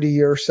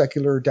 40-year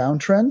secular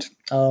downtrend.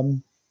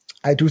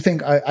 I don't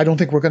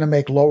think we're going to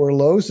make lower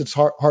lows. It's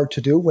hard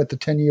to do with the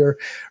 10-year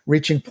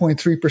reaching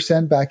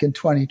 0.3% back in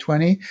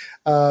 2020.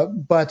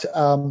 But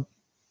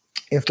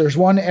if there's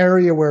one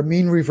area where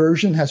mean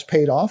reversion has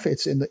paid off,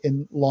 it's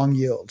in long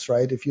yields,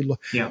 right? If you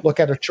look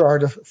at a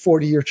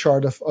 40-year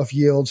chart of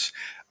yields,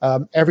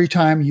 every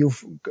time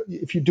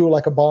if you do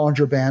like a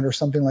Bollinger Band or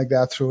something like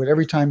that through it,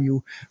 every time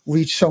you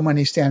reach so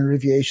many standard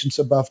deviations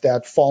above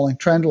that falling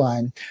trend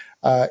line,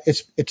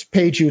 it's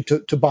paid you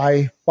to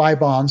buy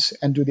bonds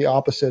and do the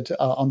opposite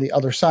on the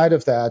other side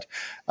of that.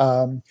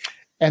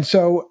 And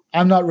so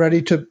I'm not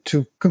ready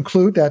to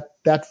conclude that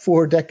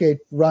 4-decade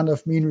run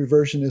of mean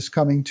reversion is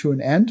coming to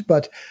an end,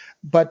 but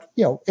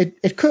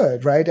it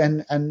could, right?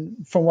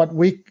 And from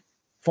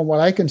what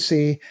I can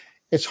see,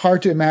 it's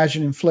hard to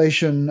imagine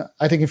inflation.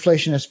 I think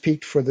inflation has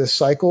peaked for this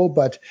cycle,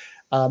 but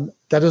that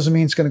doesn't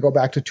mean it's going to go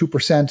back to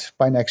 2%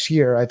 by next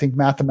year. I think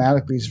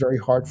mathematically it's very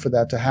hard for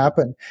that to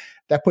happen.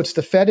 That puts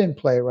the Fed in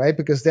play, right?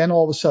 Because then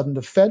all of a sudden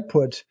the Fed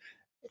put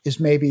is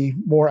maybe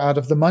more out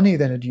of the money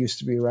than it used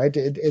to be, right?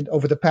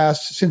 Over the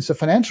past, since the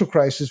financial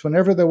crisis,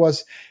 whenever there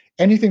was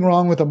anything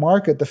wrong with the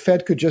market, the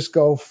Fed could just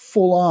go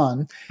full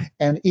on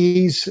and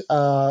ease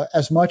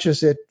as much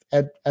as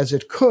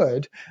it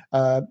could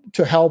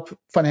to help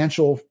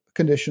financial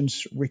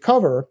conditions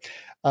recover.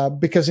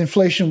 because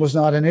inflation was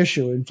not an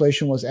issue.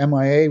 Inflation was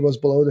MIA, was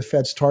below the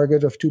Fed's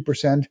target of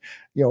 2%,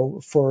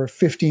 for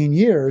 15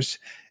 years.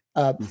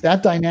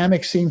 That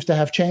dynamic seems to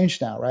have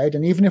changed now, right?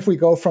 And even if we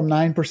go from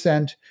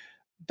 9%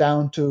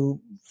 down to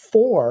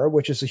 4,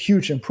 which is a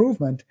huge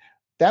improvement,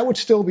 that would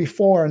still be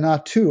 4 and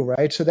not 2,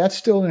 right? So that's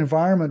still an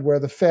environment where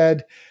the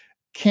Fed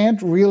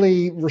can't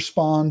really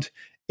respond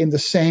in the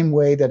same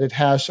way that it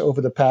has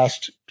over the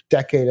past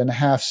decade and a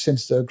half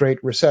since the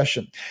Great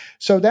Recession.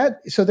 So there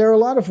are a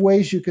lot of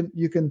ways you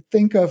can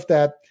think of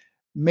that.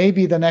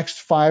 Maybe the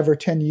next 5 or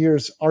 10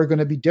 years are going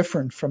to be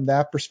different from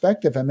that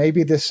perspective, and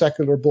maybe this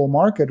secular bull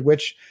market,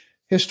 which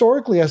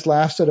historically has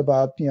lasted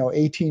about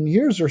 18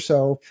 years or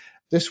so,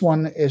 this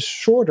one is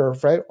shorter,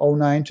 right?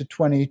 09 to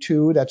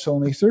 22, that's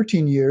only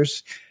 13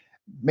 years.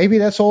 Maybe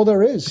that's all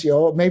there is.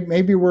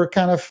 Maybe we're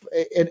kind of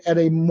at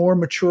a more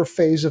mature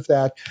phase of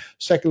that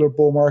secular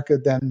bull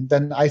market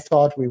than I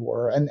thought we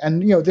were.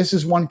 And this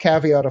is one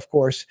caveat, of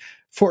course,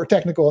 for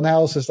technical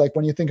analysis. Like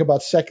when you think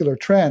about secular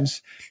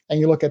trends and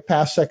you look at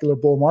past secular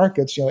bull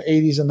markets,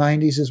 80s and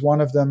 90s is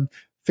one of them,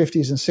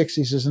 50s and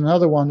 60s is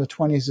another one, the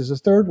 20s is a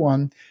third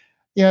one.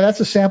 That's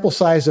a sample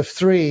size of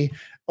 3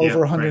 over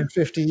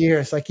 150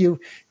 years. Like you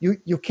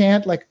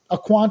can't, like a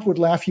quant would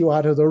laugh you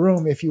out of the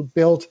room if you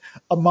built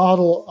a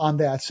model on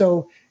that.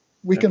 So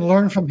we can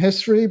learn from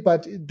history,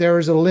 but there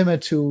is a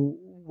limit to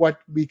what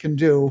we can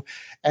do.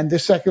 And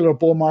this secular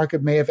bull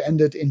market may have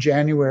ended in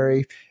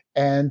January,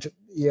 and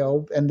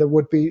there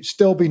would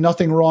still be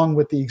nothing wrong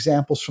with the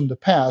examples from the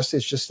past.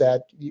 It's just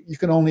that you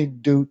can only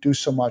do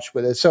so much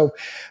with it. So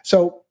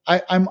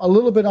I'm a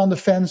little bit on the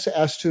fence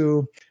as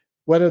to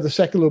whether the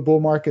secular bull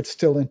market's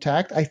still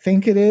intact. I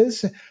think it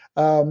is.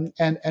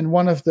 And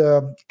one of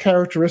the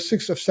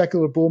characteristics of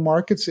secular bull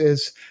markets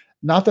is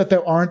not that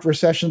there aren't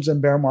recessions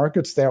and bear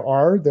markets. There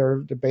are. They're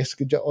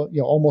basically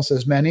almost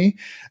as many,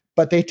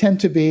 but they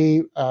tend to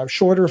be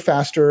shorter,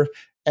 faster,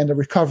 and the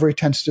recovery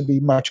tends to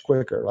be much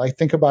quicker. Like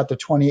think about the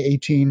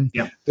 2018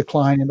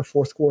 decline in the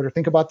fourth quarter.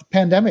 Think about the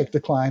pandemic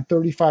decline,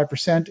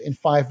 35% in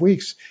 5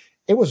 weeks.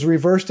 It was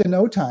reversed in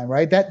no time,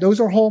 right?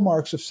 Those are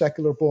hallmarks of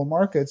secular bull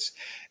markets.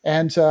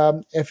 And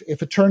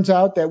if it turns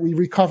out that we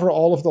recover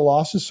all of the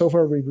losses, so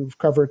far we've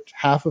recovered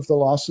half of the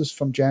losses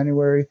from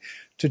January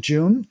to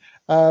June,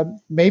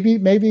 maybe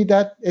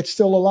that it's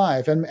still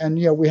alive. And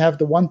we have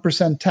the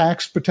 1%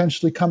 tax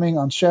potentially coming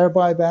on share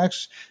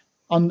buybacks.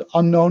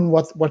 Unknown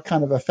what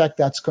kind of effect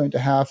that's going to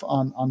have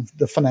on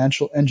the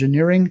financial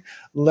engineering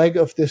leg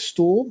of this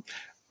stool.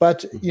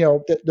 But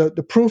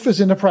the proof is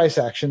in the price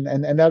action,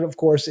 and that of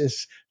course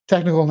is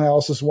technical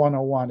analysis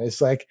 101.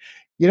 It's like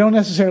you don't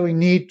necessarily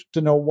need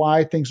to know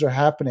why things are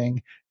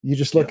happening. You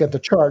just look at the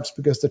charts,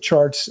 because the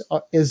charts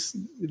is,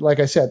 like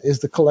I said, is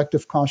the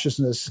collective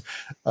consciousness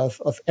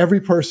of every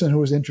person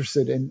who is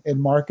interested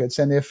in markets.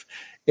 And if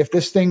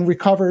this thing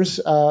recovers,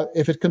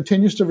 if it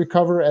continues to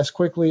recover as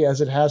quickly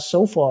as it has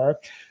so far,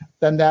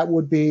 then that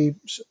would be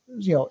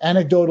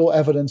anecdotal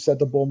evidence that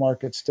the bull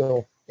market's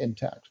still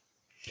intact.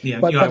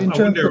 Yeah, but in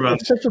terms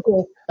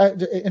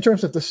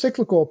of the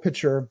cyclical,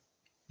 picture,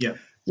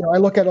 I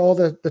look at all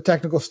the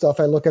technical stuff.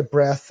 I look at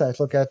breadth. I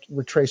look at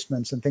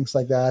retracements and things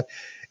like that.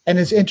 And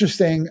it's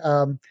interesting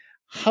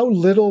how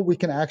little we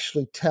can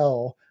actually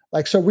tell.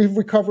 Like, so we've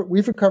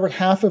recovered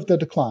half of the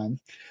decline.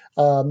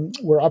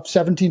 We're up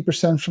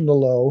 17% from the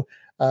low.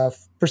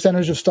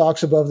 Percentage of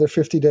stocks above their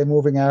 50-day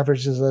moving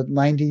average is at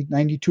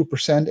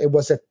 92%. It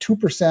was at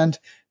 2%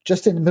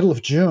 just in the middle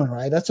of June,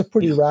 right? That's a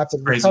pretty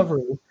rapid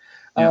recovery.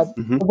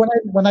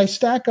 When I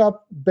stack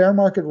up bear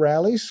market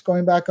rallies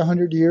going back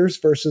 100 years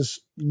versus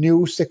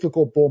new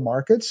cyclical bull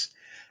markets,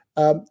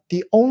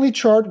 the only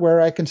chart where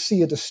I can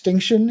see a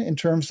distinction in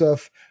terms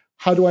of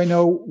how do I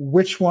know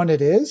which one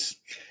it is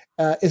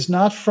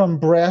not from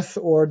breadth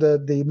or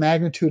the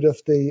magnitude of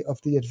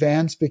the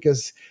advance,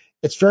 because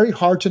it's very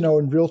hard to know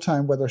in real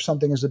time whether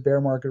something is a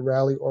bear market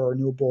rally or a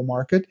new bull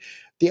market.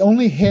 The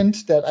only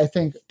hint that I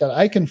think that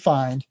I can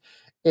find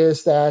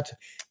is that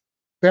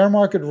bear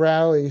market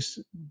rallies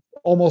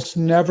almost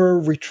never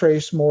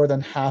retrace more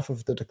than half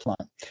of the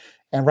decline.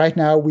 And right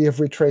now we have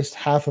retraced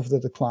half of the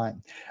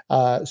decline.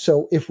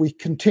 So if we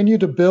continue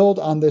to build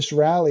on this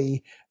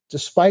rally,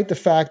 despite the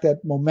fact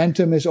that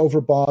momentum is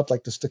overbought,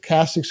 like the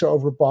stochastics are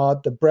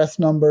overbought, the breadth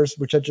numbers,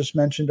 which I just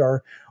mentioned,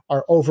 are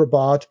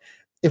overbought.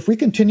 If we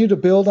continue to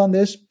build on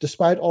this,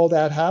 despite all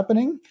that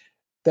happening,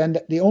 then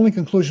the only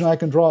conclusion I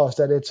can draw is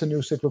that it's a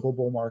new cyclical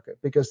bull market,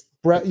 because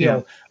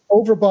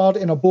overbought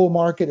in a bull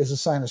market is a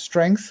sign of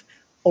strength.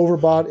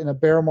 Overbought in a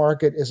bear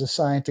market is a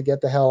sign to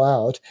get the hell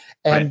out,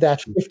 and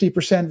that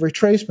 50%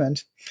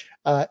 retracement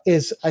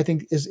is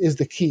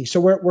the key. So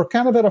we're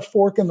kind of at a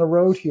fork in the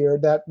road here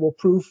that will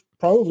prove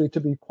probably to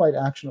be quite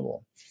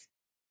actionable.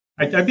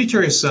 I'd be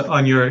curious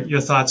on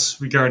your thoughts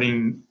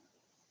regarding,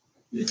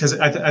 because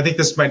I think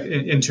this might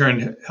in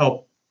turn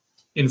help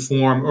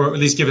inform, or at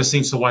least give us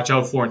things to watch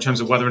out for in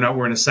terms of whether or not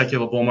we're in a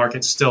secular bull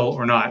market still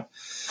or not,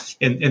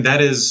 and that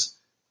is.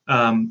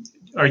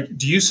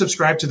 Do you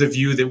subscribe to the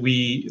view that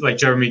we, like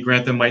Jeremy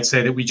Grantham might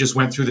say, that we just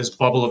went through this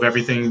bubble of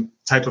everything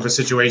type of a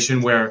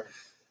situation where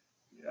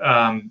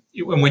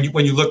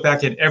when you look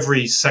back at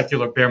every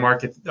secular bear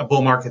market, a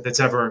bull market that's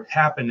ever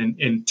happened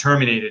and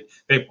terminated,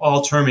 they've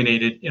all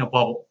terminated in a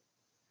bubble.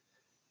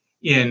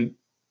 And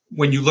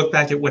when you look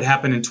back at what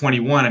happened in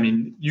 21, I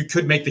mean, you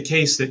could make the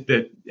case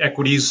that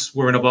equities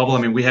were in a bubble.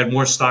 I mean, we had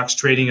more stocks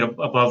trading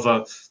above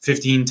a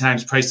 15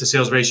 times price to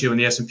sales ratio in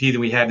the S&P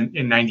than we had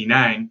in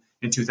 99,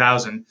 in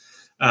 2000.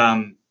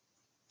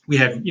 We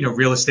had,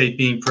 real estate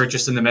being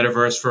purchased in the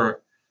metaverse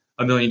for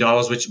 $1 million,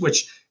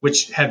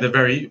 which had the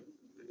very,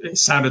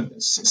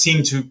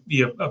 seemed to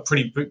be a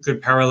pretty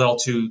good parallel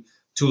to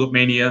tulip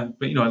mania,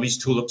 but at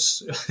least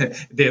tulips,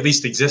 they at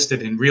least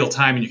existed in real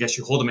time, and you guess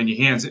you hold them in your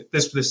hands.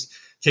 This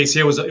case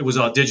here was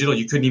all digital.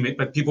 You couldn't even,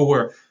 but people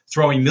were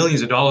throwing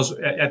millions of dollars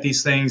at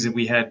these things, and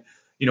we had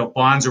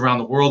bonds around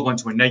the world went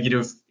to a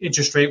negative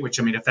interest rate. Which,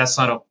 I mean, if that's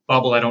not a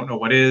bubble, I don't know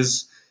what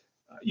is.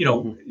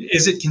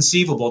 Is it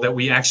conceivable that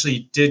we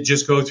actually did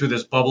just go through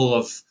this bubble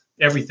of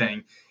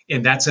everything,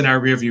 and that's in our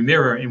rearview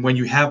mirror? And when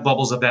you have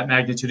bubbles of that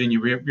magnitude in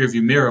your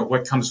rearview mirror,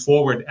 what comes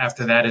forward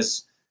after that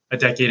is a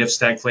decade of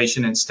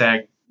stagflation and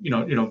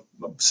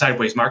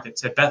sideways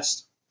markets at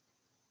best.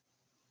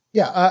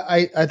 Yeah,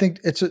 I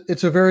think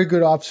it's a very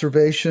good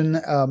observation,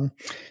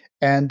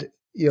 and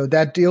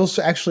that deals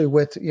actually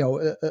with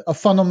a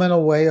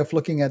fundamental way of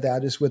looking at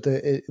that is with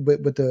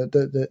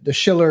the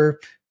Shiller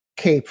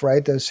CAPE,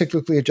 right? The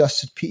cyclically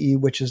adjusted PE,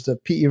 which is the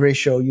PE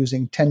ratio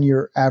using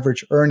 10-year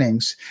average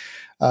earnings.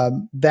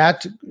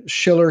 That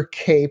Shiller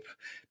CAPE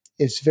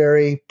is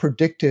very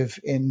predictive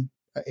in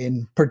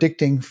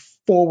predicting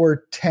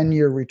forward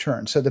 10-year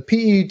return. So the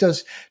PE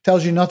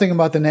tells you nothing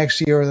about the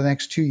next year or the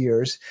next 2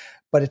 years,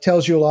 but it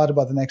tells you a lot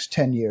about the next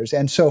 10 years.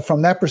 And so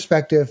from that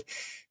perspective,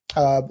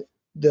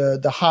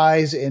 the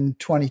highs in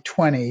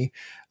 2020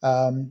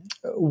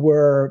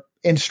 were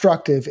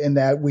instructive in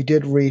that we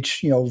did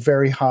reach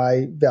very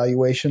high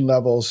valuation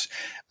levels.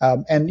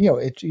 And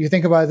you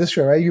think about it this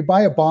way, right? You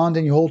buy a bond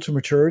and you hold to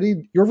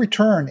maturity, your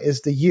return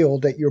is the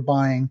yield that you're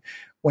buying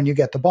when you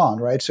get the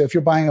bond, right? So if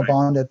you're buying a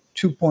bond at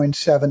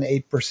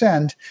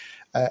 2.78%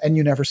 and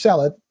you never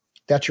sell it,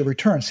 that's your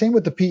return. Same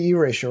with the PE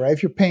ratio, right?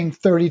 If you're paying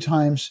 30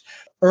 times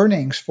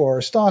earnings for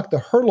a stock, the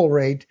hurdle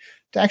rate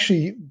to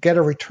actually get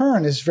a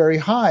return is very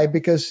high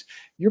because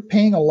you're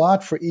paying a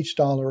lot for each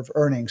dollar of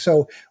earnings.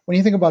 So when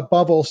you think about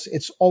bubbles,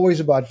 it's always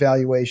about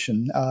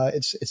valuation.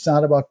 It's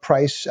not about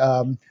price,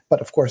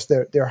 but of course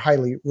they're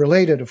highly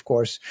related, of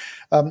course.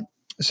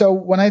 So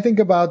when I think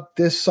about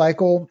this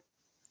cycle,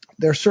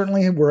 there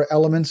certainly were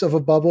elements of a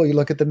bubble. You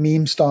look at the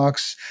meme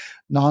stocks,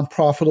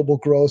 non-profitable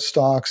growth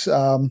stocks.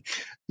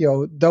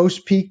 Those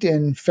peaked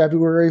in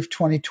February of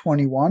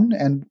 2021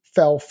 and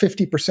fell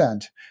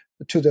 50%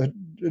 to the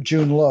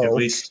June low. At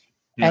least.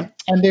 Yeah.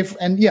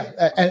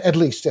 At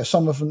least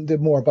some of them did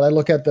more. But I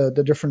look at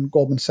the different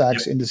Goldman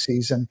Sachs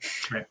indices and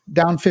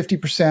down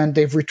 50%.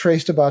 They've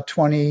retraced about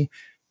 24%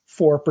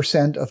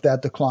 of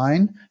that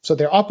decline. So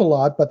they're up a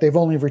lot, but they've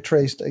only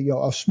retraced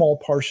a small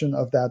portion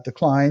of that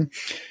decline.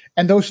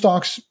 And those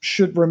stocks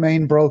should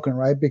remain broken,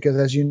 right? Because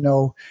as you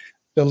know,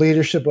 the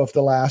leadership of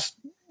the last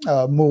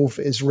move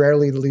is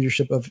rarely the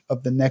leadership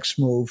of the next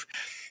move.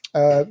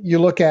 You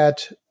look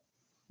at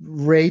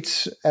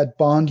rates at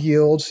bond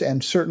yields,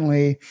 and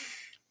certainly,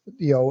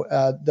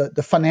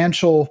 the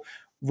financial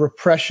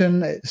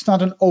repression. It's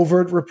not an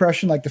overt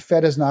repression, like the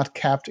Fed has not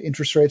capped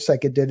interest rates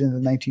like it did in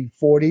the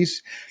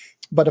 1940s.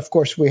 But of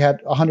course, we had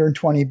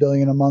 120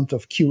 billion a month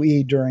of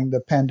QE during the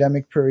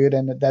pandemic period,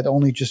 and that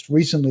only just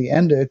recently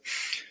ended.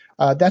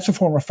 That's a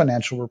form of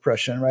financial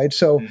repression, right?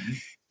 So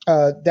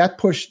that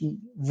pushed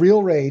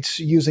real rates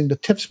using the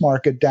TIPS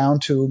market down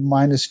to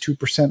minus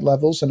 2%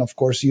 levels, and of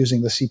course,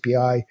 using the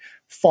CPI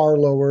far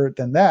lower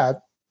than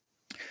that.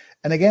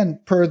 And again,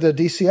 per the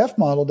DCF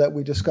model that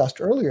we discussed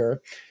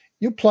earlier,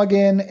 you plug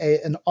in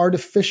an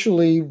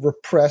artificially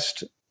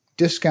repressed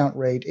discount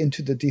rate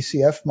into the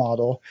DCF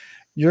model,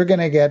 you're going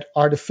to get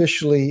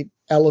artificially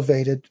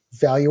elevated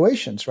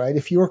valuations, right?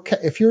 If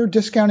you're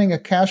discounting a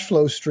cash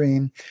flow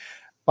stream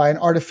by an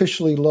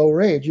artificially low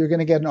rate, you're going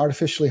to get an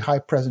artificially high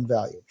present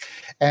value.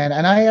 And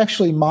I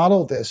actually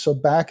modeled this. So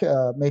back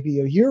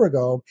maybe a year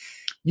ago,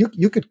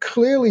 you could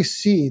clearly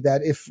see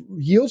that if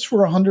yields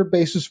were 100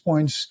 basis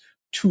points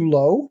too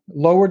low,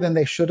 lower than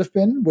they should have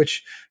been,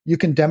 which you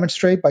can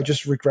demonstrate by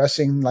just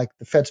regressing like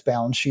the Fed's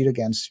balance sheet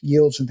against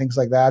yields and things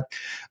like that,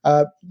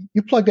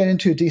 you plug that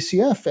into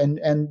DCF,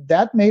 and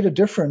that made a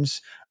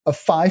difference of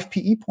 5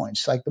 PE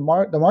points. Like the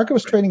market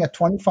was trading at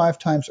 25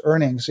 times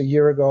earnings a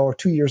year ago or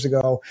 2 years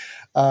ago,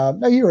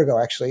 a year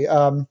ago actually,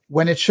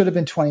 when it should have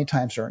been 20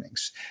 times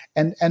earnings.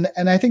 And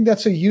I think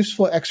that's a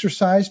useful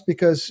exercise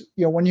because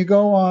when you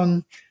go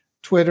on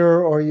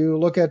Twitter or you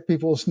look at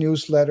people's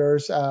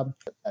newsletters,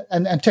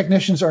 and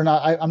technicians are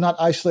not. I'm not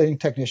isolating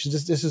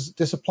technicians.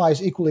 This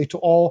applies equally to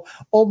all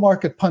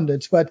market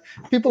pundits. But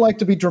people like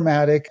to be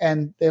dramatic,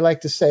 and they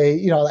like to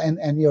say, and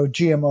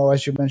GMO,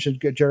 as you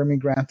mentioned, Jeremy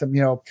Grantham,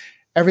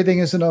 everything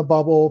is in a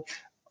bubble.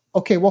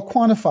 Okay, well,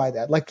 quantify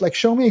that. Like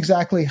show me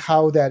exactly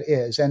how that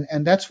is,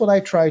 and that's what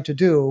I try to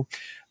do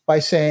by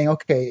saying,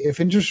 okay, if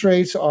interest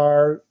rates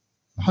are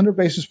 100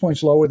 basis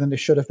points lower than they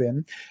should have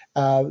been.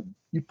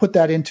 You put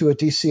that into a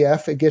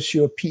DCF, it gets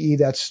you a PE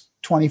that's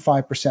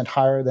 25%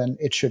 higher than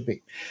it should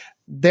be.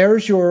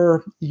 There's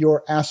your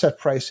asset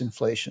price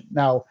inflation.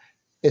 Now,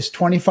 is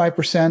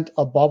 25%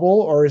 a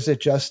bubble, or is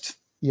it just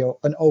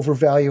an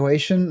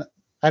overvaluation?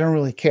 I don't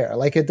really care.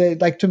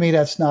 To me,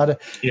 that's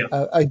not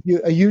a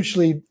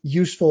hugely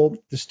useful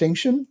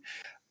distinction.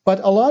 But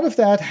a lot of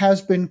that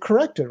has been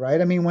corrected,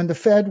 right? I mean, when the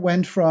Fed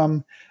went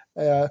from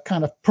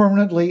kind of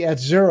permanently at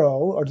zero,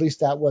 or at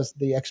least that was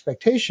the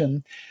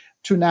expectation,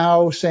 to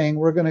now saying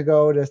we're going to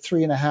go to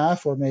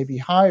 3.5 or maybe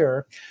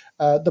higher.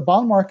 The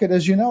bond market,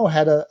 as you know,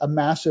 had a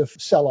massive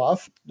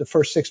sell-off. The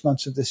first 6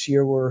 months of this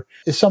year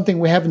is something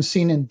we haven't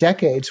seen in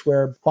decades,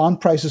 where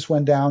bond prices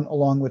went down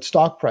along with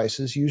stock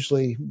prices.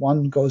 Usually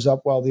one goes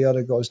up while the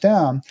other goes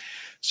down.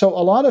 So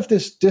a lot of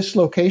this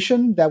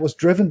dislocation that was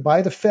driven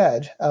by the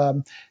Fed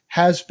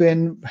has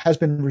been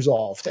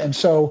resolved. And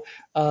so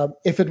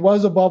if it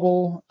was a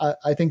bubble,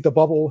 I think the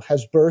bubble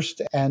has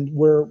burst and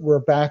we're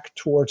back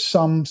towards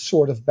some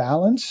sort of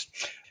balance.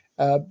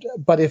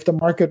 But if the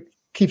market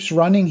keeps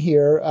running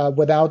here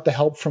without the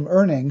help from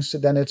earnings,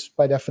 then it's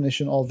by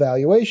definition all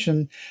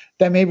valuation.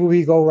 Then maybe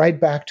we go right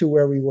back to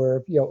where we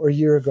were, a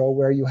year ago,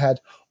 where you had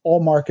all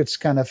markets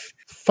kind of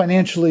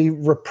financially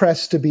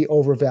repressed to be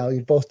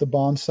overvalued, both the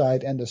bond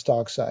side and the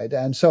stock side.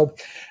 And so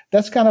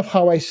that's kind of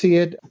how I see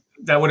it.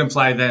 That would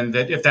imply then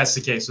that if that's the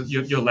case,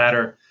 your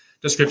latter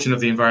description of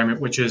the environment,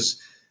 which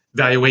is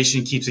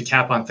valuation keeps a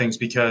cap on things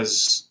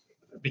because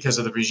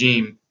of the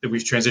regime that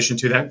we've transitioned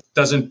to, that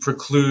doesn't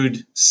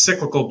preclude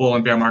cyclical bull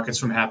and bear markets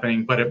from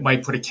happening, but it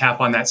might put a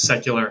cap on that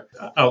secular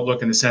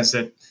outlook in the sense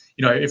that,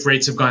 if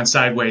rates have gone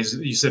sideways,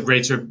 you said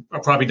rates are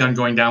probably done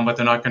going down, but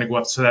they're not going to go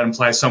up. So that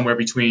implies somewhere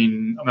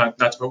between, not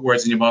to put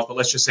words in your mouth, but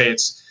let's just say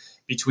it's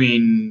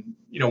between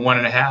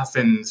 1.5%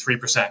 and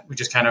 3%. We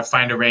just kind of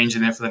find a range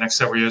in there for the next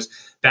several years.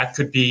 That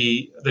could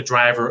be the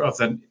driver of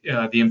the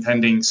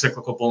impending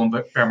cyclical bull and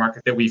bear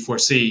market that we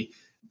foresee.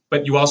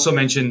 But you also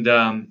mentioned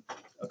a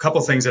couple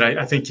of things that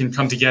I think can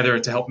come together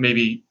to help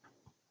maybe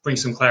bring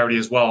some clarity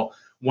as well.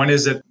 One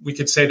is that we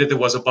could say that there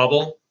was a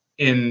bubble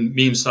in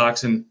meme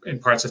stocks and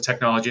parts of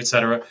technology, et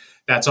cetera.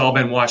 That's all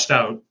been washed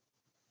out.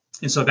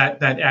 And so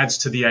that adds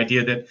to the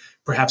idea that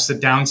perhaps the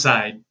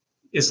downside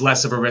is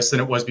less of a risk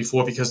than it was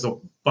before because the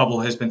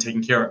bubble has been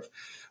taken care of.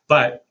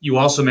 But you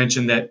also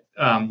mentioned that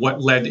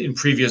what led in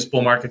previous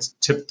bull markets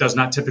does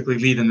not typically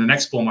lead in the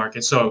next bull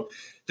market. So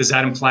does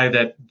that imply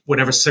that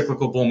whatever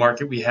cyclical bull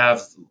market we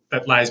have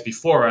that lies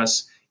before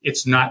us,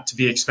 it's not to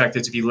be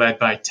expected to be led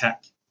by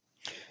tech?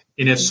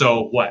 And if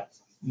so, what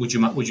would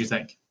you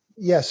think?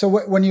 Yeah. So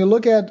when you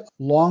look at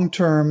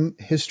long-term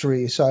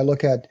history, so I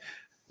look at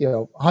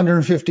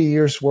 150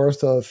 years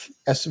worth of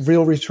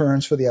real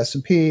returns for the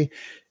S&P,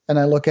 and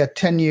I look at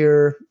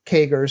 10-year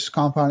CAGRs,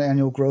 compound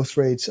annual growth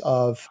rates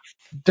of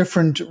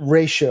different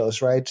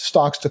ratios, right?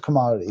 Stocks to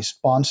commodities,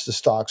 bonds to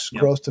stocks,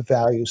 growth to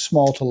value,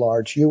 small to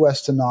large,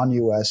 U.S. to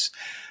non-U.S.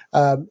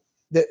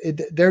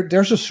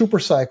 There's a super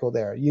cycle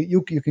there.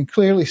 You can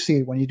clearly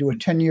see when you do a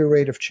 10-year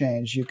rate of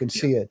change, you can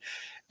see it.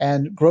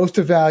 And growth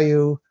to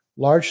value,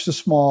 large to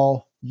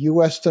small,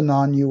 U.S. to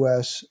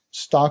non-U.S.,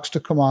 stocks to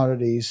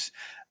commodities,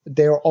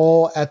 they're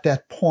all at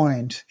that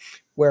point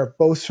where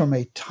both from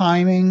a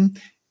timing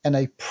and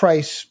a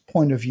price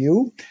point of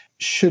view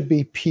should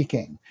be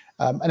peaking.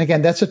 And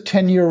again, that's a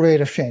 10-year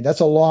rate of change. That's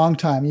a long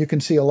time. You can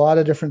see a lot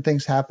of different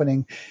things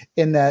happening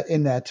in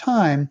that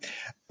time.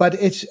 But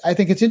I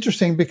think it's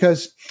interesting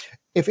because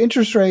if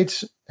interest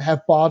rates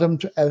have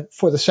bottomed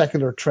for the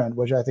secular trend,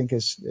 which I think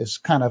is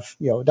kind of,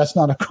 that's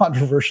not a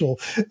controversial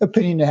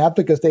opinion to have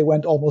because they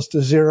went almost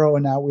to zero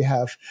and now we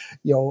have,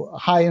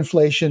 high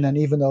inflation. And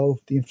even though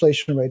the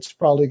inflation rate's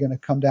probably going to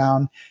come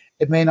down,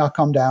 it may not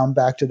come down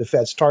back to the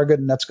Fed's target,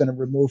 and that's going to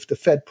remove the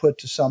Fed put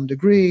to some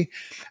degree.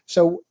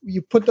 So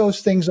you put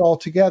those things all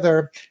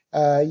together,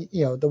 the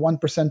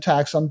 1%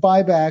 tax on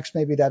buybacks,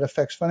 maybe that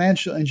affects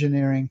financial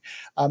engineering.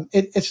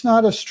 It's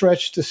not a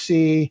stretch to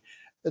see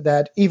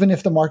that even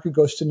if the market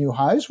goes to new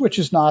highs, which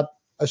is not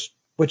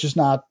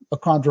a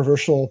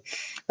controversial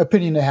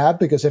opinion to have,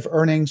 because if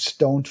earnings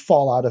don't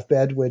fall out of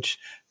bed, which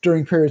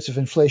during periods of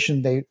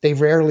inflation they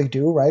rarely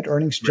do, right?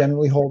 Earnings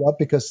generally hold up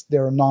because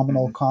they're a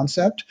nominal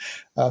concept.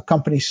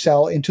 Companies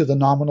sell into the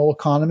nominal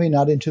economy,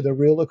 not into the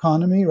real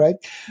economy, right?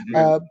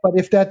 But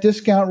if that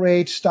discount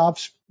rate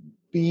stops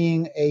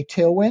being a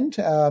tailwind,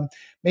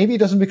 maybe it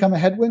doesn't become a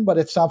headwind, but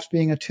it stops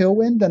being a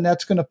tailwind, then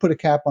that's going to put a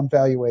cap on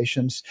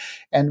valuations.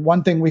 And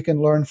one thing we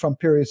can learn from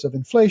periods of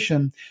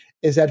inflation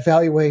is that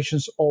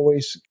valuations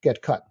always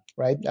get cut,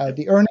 right?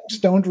 The earnings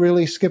don't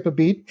really skip a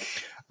beat,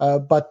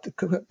 but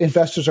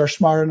investors are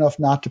smart enough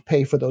not to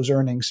pay for those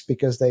earnings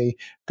because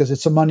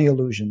it's a money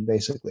illusion,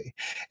 basically.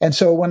 And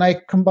so when I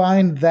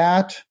combine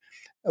that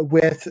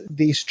with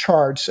these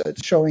charts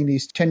showing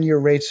these 10-year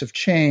rates of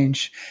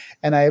change,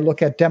 and I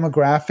look at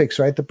demographics,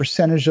 right, the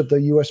percentage of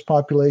the U.S.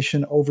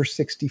 population over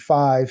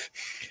 65,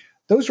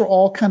 those are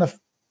all kind of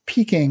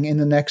peaking in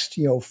the next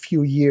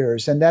few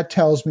years, and that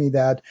tells me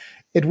that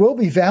it will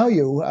be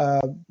value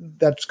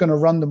that's going to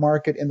run the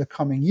market in the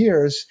coming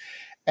years.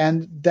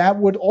 And that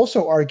would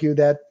also argue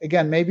that,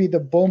 again, maybe the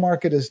bull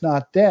market is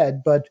not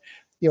dead, but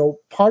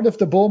part of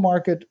the bull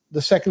market,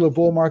 the secular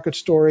bull market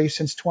story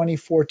since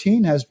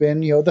 2014 has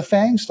been, the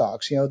FANG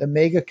stocks, the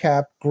mega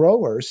cap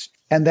growers.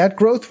 And that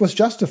growth was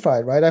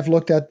justified, right? I've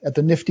looked at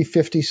the Nifty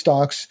 50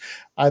 stocks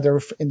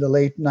either in the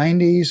late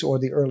 90s or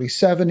the early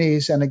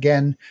 70s. And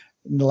again,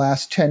 in the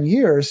last 10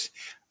 years,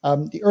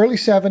 the early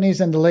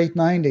 70s and the late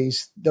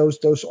 90s,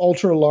 those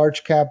ultra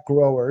large cap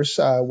growers,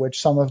 which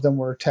some of them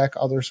were tech,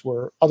 others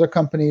were other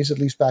companies, at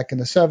least back in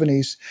the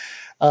 70s,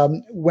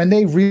 when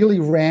they really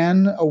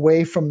ran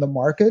away from the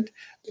market,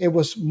 it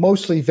was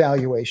mostly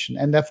valuation.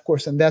 And of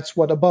course, and that's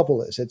what a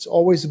bubble is. It's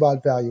always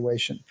about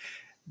valuation.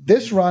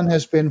 This run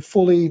has been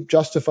fully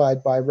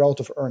justified by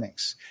relative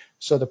earnings.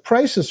 So the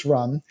price has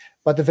run,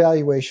 but the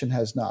valuation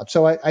has not.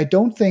 So I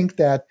don't think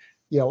that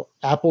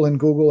Apple and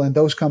Google and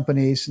those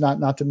companies,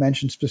 not to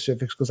mention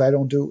specifics because I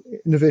don't do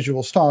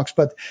individual stocks,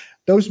 but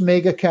those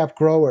mega cap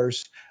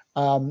growers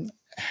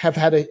have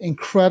had an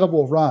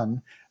incredible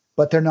run,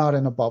 but they're not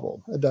in a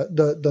bubble.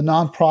 The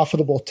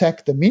non-profitable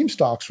tech, the meme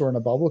stocks were in a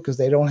bubble because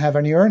they don't have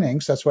any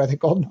earnings. That's why they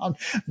call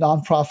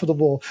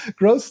non-profitable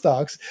growth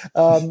stocks.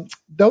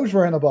 Those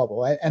were in a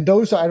bubble, and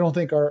those I don't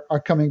think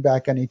are coming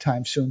back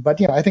anytime soon.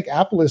 But I think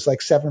Apple is like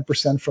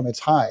 7% from its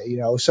high.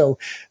 So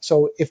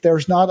if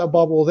there's not a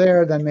bubble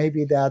there, then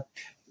maybe that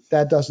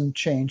doesn't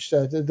change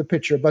the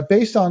picture. But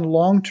based on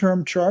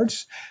long-term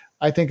charts,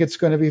 I think it's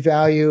going to be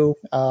value,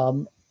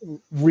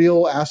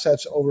 real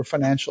assets over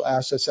financial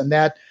assets, and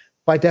that,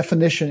 by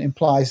definition,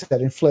 implies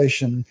that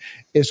inflation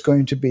is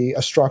going to be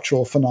a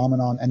structural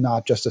phenomenon and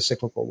not just a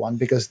cyclical one,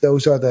 because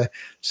those are the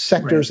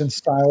sectors and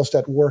styles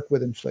that work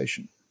with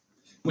inflation.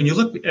 When you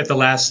look at the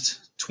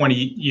last 20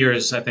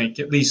 years, I think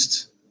at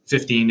least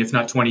 15, if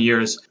not 20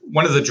 years,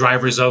 one of the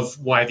drivers of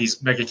why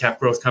these mega cap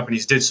growth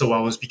companies did so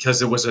well was because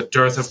there was a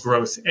dearth of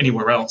growth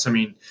anywhere else. I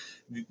mean,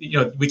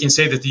 we can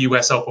say that the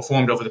U.S.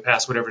 outperformed over the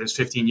past, whatever it is,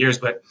 15 years.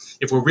 But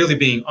if we're really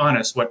being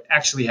honest, what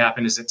actually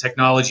happened is that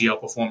technology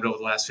outperformed over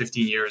the last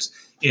 15 years.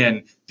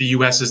 And the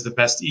U.S. is the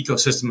best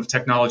ecosystem of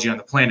technology on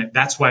the planet.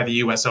 That's why the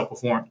U.S.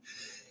 outperformed.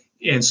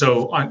 And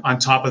so on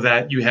top of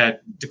that, you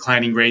had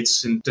declining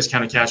rates and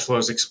discounted cash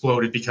flows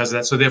exploded because of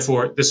that. So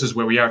therefore, this is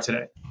where we are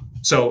today.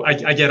 So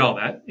I get all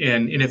that.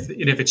 And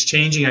if it's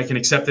changing, I can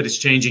accept that it's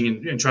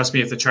changing. And trust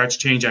me, if the charts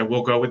change, I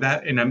will go with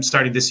that. And I'm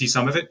starting to see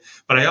some of it.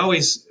 But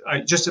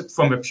I just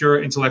from a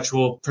pure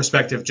intellectual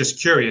perspective,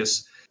 just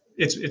curious,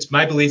 it's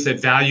my belief that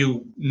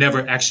value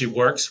never actually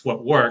works.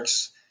 What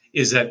works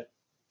is that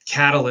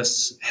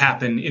catalysts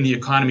happen in the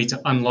economy to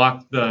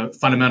unlock the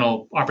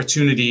fundamental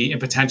opportunity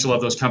and potential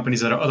of those companies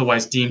that are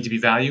otherwise deemed to be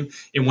value.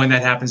 And when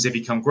that happens, they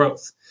become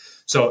growth.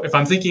 So if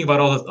I'm thinking about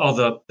all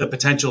the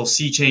potential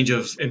sea change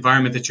of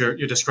environment that you're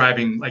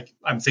describing, like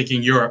I'm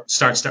thinking Europe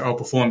starts to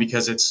outperform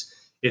because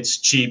it's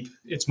cheap,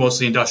 it's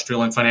mostly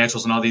industrial and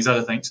financials and all these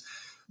other things.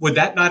 Would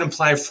that not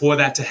imply for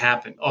that to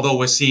happen, although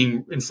we're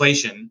seeing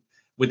inflation,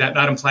 would that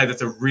not imply that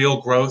the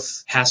real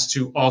growth has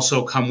to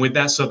also come with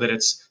that, so that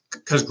it's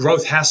because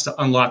growth has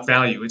to unlock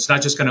value? It's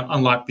not just going to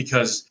unlock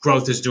because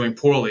growth is doing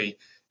poorly.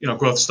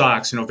 Growth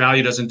stocks,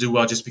 value doesn't do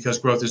well just because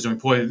growth is doing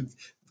poorly.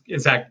 In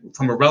fact,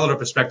 from a relative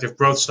perspective,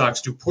 growth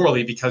stocks do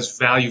poorly because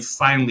value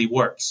finally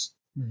works.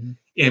 Mm-hmm.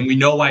 And we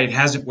know why it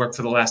hasn't worked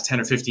for the last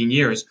 10 or 15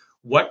 years.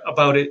 What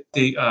about it,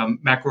 the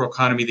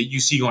macroeconomy that you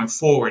see going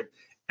forward,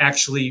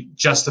 actually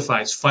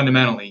justifies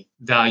fundamentally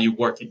value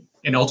working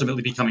and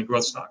ultimately becoming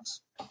growth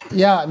stocks?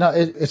 Yeah, no,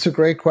 it's a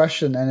great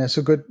question, and it's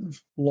a good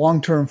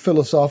long-term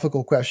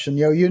philosophical question.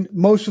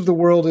 Most of the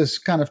world is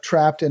kind of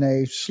trapped in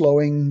a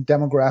slowing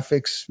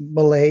demographics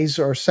malaise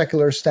or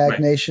secular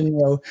stagnation,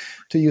 right,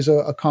 to use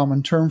a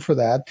common term for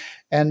that.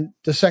 And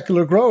the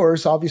secular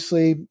growers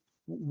obviously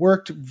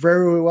worked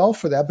very well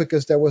for that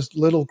because there was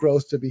little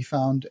growth to be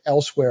found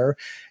elsewhere.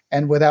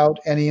 And without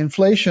any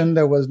inflation,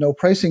 there was no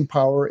pricing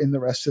power in the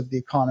rest of the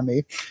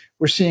economy.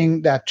 We're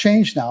seeing that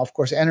change now. Of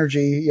course,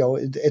 energy,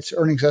 its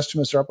earnings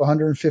estimates are up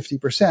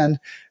 150%,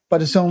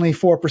 but it's only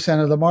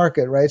 4% of the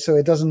market, right? So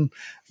it doesn't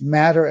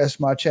matter as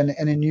much. And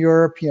in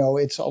Europe,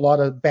 it's a lot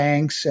of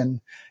banks,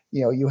 and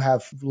you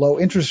have low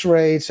interest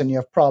rates, and you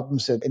have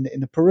problems in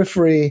the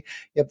periphery.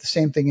 You have the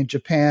same thing in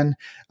Japan.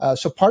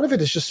 So part of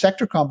it is just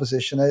sector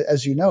composition.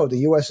 As you know, the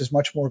U.S. is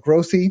much more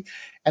growthy,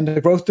 and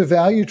the growth to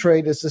value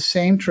trade is the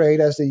same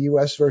trade as the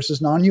U.S.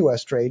 versus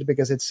non-U.S. trade,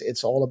 because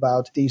it's all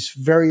about these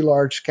very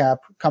large cap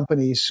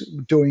companies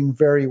doing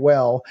very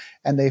well,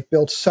 and they've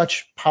built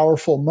such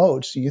powerful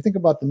moats. So you think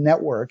about the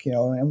network,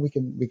 and we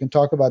can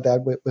talk about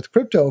that with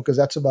crypto, because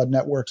that's about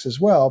networks as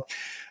well.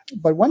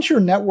 But once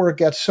your network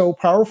gets so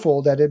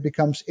powerful that it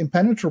becomes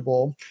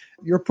impenetrable,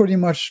 you're pretty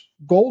much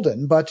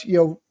golden. But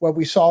what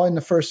we saw in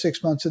the first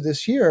 6 months of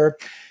this year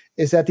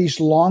is that these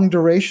long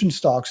duration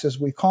stocks, as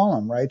we call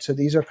them, right? So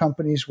these are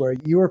companies where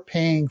you are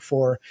paying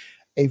for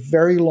a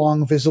very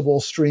long visible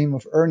stream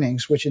of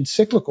earnings, which in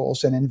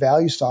cyclicals and in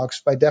value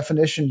stocks, by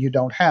definition, you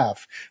don't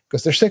have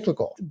because they're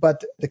cyclical.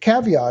 But the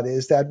caveat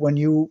is that when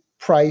you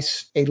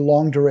price a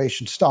long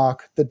duration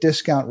stock, the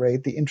discount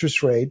rate, the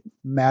interest rate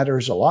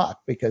matters a lot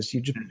because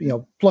you just,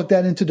 plug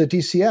that into the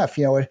DCF.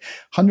 A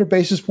 100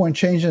 basis point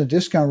change in the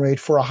discount rate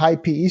for a high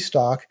PE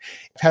stock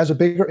has a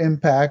bigger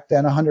impact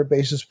than 100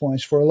 basis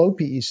points for a low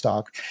PE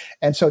stock.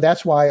 And so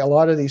that's why a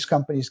lot of these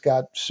companies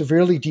got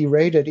severely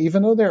derated,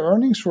 even though their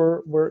earnings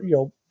were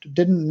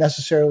didn't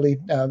necessarily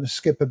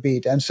skip a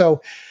beat. And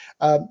so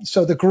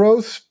the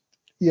growth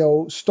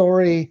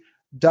story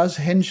does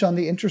hinge on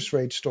the interest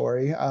rate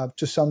story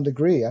to some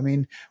degree. I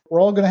mean,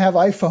 we're all going to have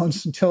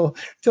iPhones until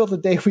the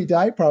day we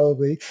die,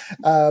 probably.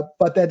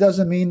 But that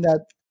doesn't mean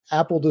that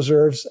Apple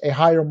deserves a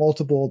higher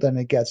multiple than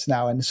it gets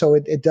now. And so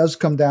it does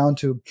come down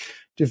to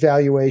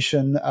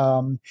valuation.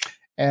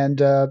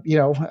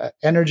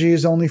 Energy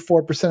is only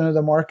 4% of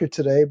the market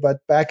today,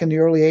 but back in the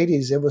early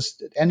 80s, it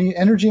was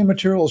energy and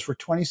materials were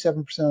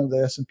 27% of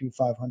the S&P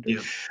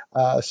 500.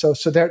 Yeah. So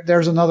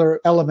there's another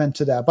element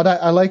to that. But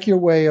I like your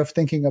way of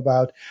thinking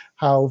about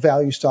how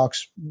value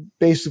stocks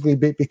basically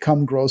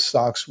become growth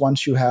stocks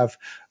once you have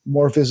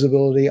more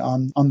visibility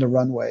on the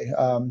runway.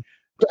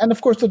 And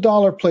of course, the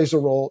dollar plays a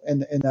role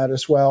in that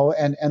as well.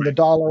 And the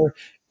dollar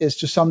is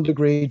to some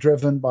degree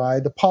driven by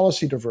the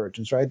policy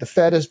divergence, right? The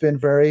Fed has been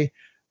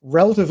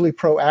relatively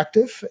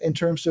proactive in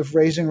terms of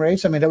raising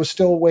rates. I mean, that was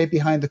still way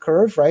behind the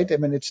curve, right? I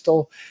mean, it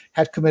still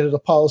had committed a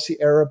policy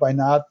error by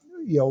not,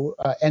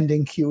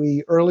 ending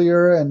QE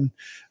earlier. And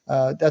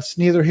that's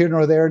neither here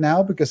nor there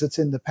now because it's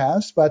in the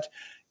past. But,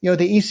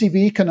 the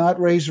ECB cannot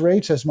raise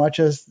rates as much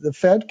as the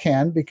Fed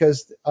can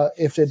because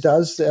if it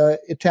does,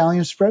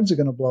 Italian spreads are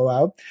going to blow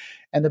out.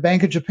 And the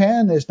Bank of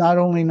Japan is not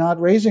only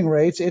not raising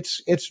rates,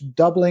 it's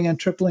doubling and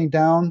tripling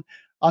down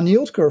on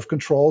yield curve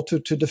control to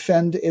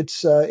defend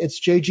its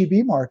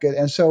JGB market.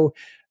 And so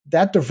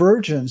that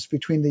divergence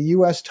between the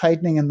U.S.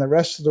 tightening and the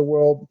rest of the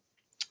world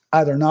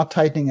either not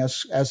tightening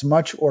as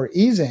much or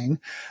easing,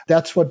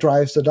 that's what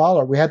drives the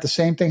dollar. We had the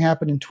same thing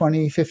happen in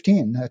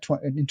 2015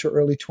 into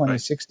early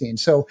 2016. Right.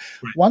 So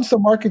once the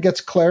market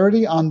gets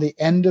clarity on the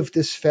end of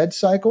this Fed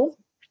cycle,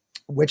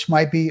 which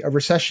might be a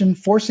recession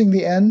forcing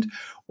the end,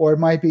 or it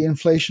might be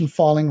inflation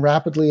falling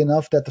rapidly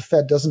enough that the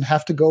Fed doesn't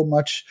have to go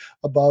much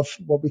above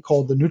what we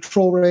call the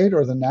neutral rate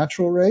or the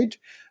natural rate,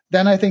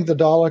 then I think the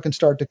dollar can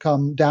start to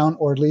come down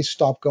or at least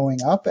stop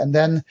going up. And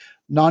then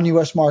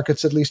non-U.S.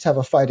 markets at least have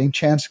a fighting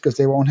chance because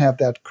they won't have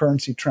that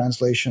currency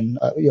translation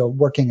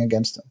working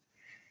against them.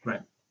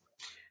 Right.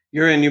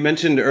 Jurjen, you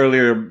mentioned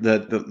earlier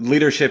that the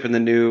leadership in the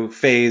new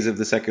phase of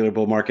the secular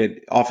bull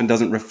market often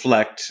doesn't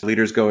reflect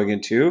leaders going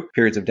into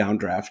periods of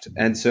downdraft.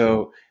 And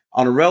so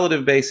on a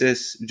relative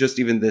basis, just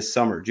even this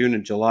summer, June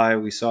and July,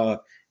 we saw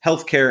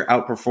healthcare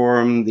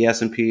outperform the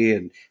S&P.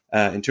 And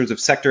in terms of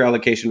sector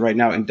allocation right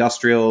now,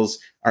 industrials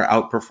are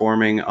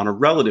outperforming on a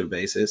relative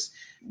basis.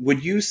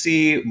 Would you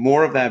see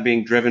more of that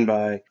being driven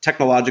by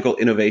technological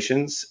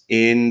innovations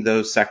in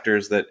those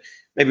sectors that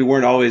maybe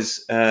weren't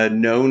always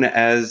known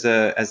as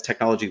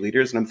technology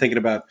leaders? And I'm thinking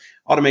about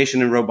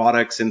automation and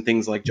robotics and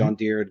things like John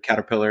Deere and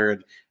Caterpillar.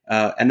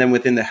 And then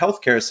within the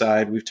healthcare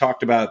side, we've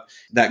talked about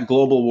that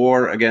global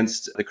war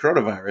against the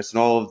coronavirus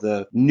and all of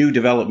the new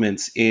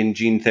developments in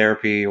gene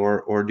therapy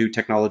or new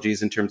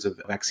technologies in terms of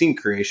vaccine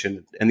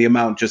creation and the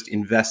amount just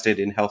invested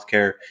in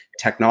healthcare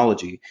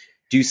technology.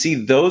 Do you see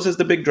those as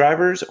the big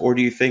drivers, or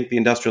do you think the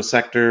industrial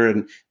sector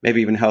and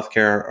maybe even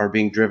healthcare are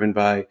being driven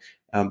by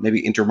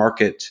maybe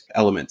intermarket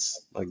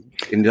elements, like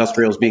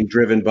industrials being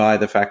driven by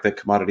the fact that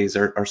commodities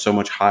are so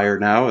much higher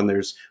now and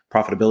there's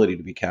profitability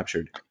to be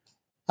captured?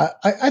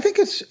 I think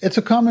it's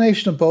a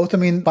combination of both. I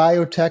mean,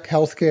 biotech,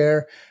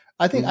 healthcare.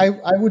 I think I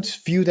would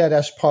view that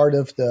as part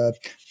of the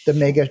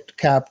mega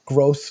cap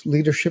growth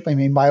leadership. I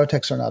mean,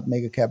 biotechs are not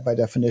mega cap by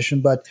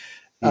definition, but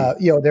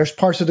there's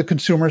parts of the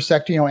consumer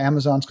sector.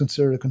 Amazon's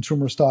considered a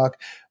consumer stock.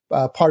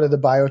 Part of the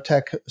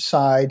biotech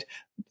side.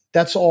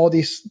 That's all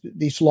these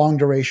long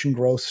duration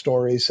growth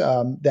stories,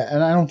 and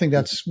I don't think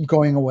that's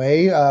going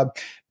away.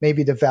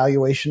 Maybe the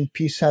valuation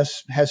piece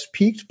has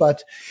peaked,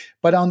 but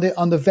on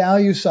the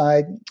value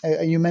side,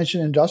 you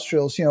mentioned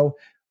industrials.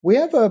 We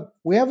have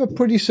a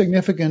pretty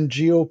significant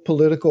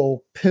geopolitical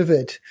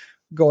pivot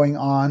going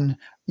on.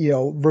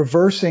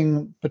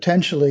 Reversing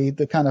potentially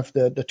the kind of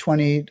the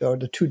 20 or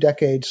the 2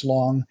 decades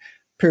long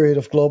period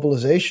of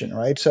globalization,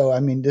 right? So, I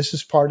mean, this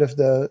is part of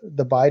the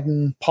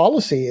Biden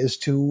policy is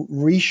to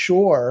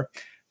reshore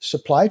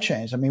supply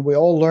chains. I mean, we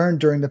all learned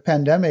during the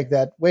pandemic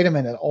that, wait a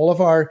minute, all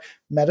of our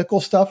medical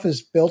stuff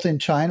is built in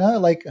China,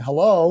 like,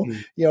 hello,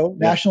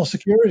 national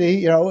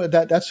security,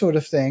 that sort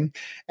of thing.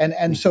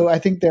 And so I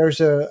think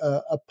there's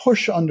a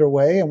push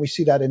underway, and we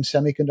see that in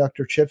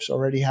semiconductor chips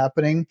already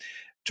happening,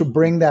 to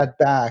bring that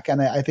back.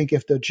 And I think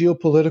if that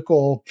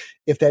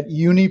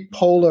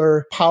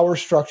unipolar power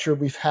structure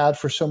we've had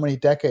for so many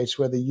decades,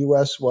 where the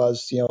U.S.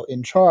 was,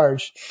 in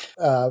charge,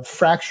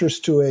 fractures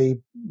to a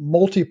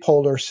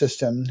multipolar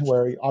system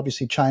where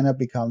obviously China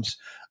becomes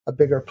a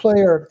bigger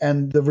player.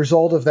 And the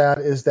result of that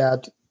is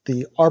that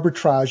the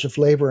arbitrage of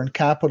labor and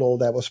capital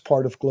that was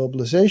part of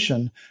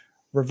globalization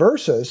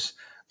reverses.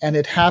 and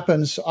it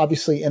happens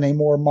obviously in a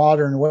more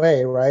modern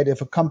way, right?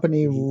 If a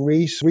company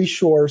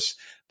resource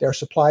their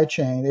supply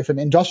chain, if an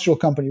industrial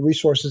company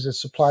resources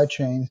its supply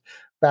chain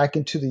back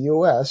into the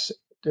US,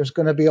 there's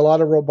going to be a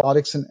lot of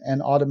robotics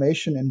and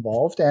automation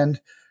involved. And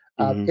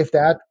Hmm. if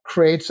that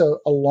creates a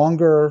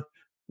longer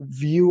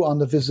view on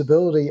the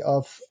visibility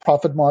of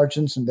profit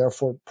margins and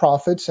therefore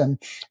profits, and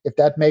if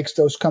that makes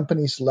those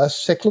companies less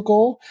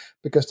cyclical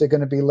because they're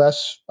going to be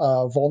less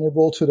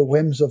vulnerable to the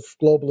whims of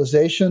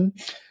globalization,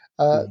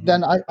 Hmm.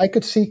 then I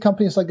could see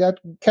companies like that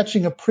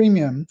catching a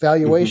premium Hmm.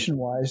 valuation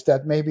wise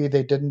that maybe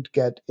they didn't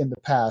get in the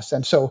past.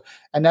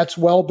 And that's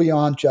well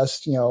beyond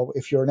just,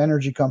 if you're an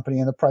energy company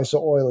and the price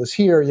of oil is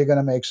here, you're going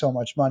to make so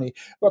much money.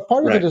 But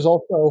part of it Right. is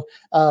also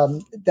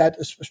that,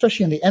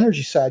 especially on the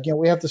energy side,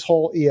 we have this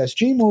whole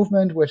ESG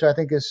movement, which I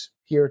think is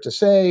here to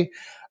stay.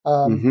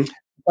 Um, Hmm.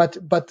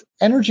 but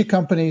energy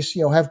companies,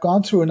 have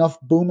gone through enough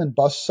boom and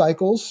bust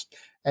cycles,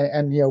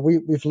 and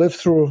we've lived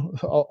through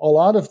a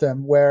lot of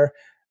them where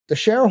the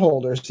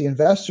shareholders, the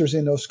investors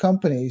in those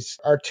companies,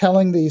 are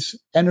telling these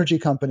energy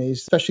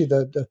companies, especially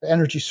the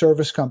energy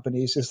service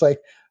companies, is like,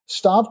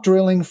 stop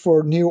drilling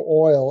for new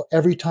oil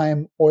every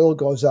time oil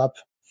goes up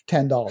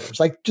 $10.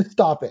 Like, just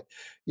stop it.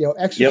 Yep.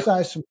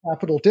 Exercise some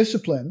capital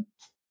discipline.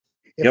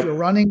 If you're Yep.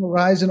 running a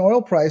rise in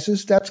oil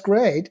prices, that's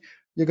great.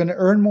 You're going to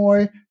earn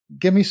more.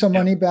 Give me some Yeah.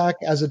 money back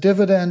as a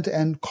dividend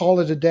and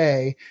call it a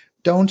day.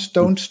 Don't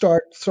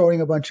start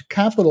throwing a bunch of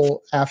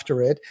capital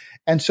after it.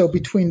 And so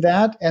between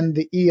that and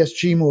the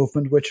ESG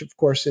movement, which of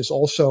course is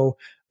also,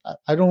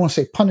 I don't want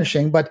to say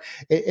punishing, but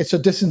it's a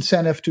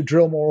disincentive to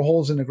drill more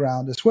holes in the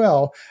ground as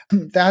well.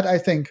 That I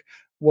think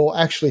will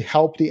actually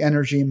help the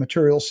energy and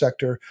materials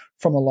sector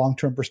from a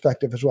long-term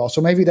perspective as well.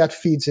 So maybe that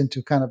feeds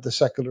into kind of the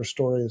secular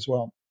story as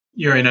well.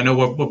 Uri, I know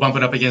we're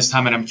bumping up against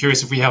time, and I'm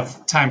curious if we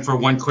have time for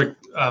one quick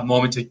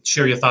moment to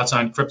share your thoughts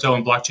on crypto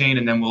and blockchain,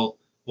 and then we'll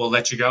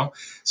let you go.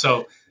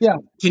 So, Yeah.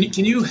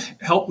 can you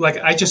help? Like,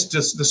 I just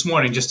this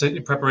morning, just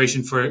in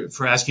preparation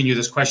for asking you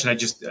this question, I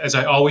just, as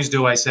I always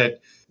do, I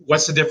said,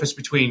 what's the difference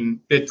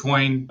between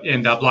Bitcoin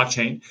and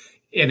blockchain?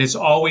 And it's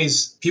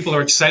always, people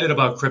are excited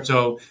about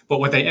crypto, but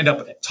what they end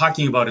up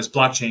talking about is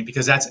blockchain,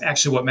 because that's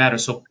actually what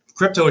matters. So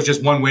crypto is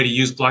just one way to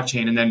use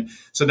blockchain, and then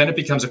it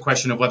becomes a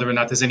question of whether or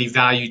not there's any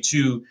value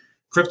to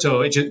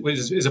crypto. Is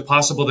it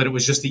possible that it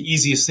was just the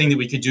easiest thing that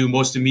we could do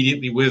most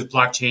immediately with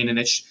blockchain, and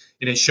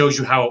it shows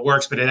you how it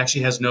works, but it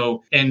actually has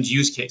no end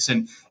use case?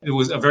 And it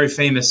was a very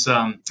famous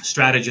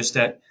strategist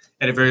at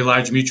a very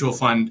large mutual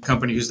fund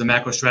company, who's the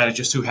macro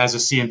strategist, who has a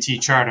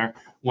CMT charter,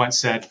 once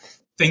said,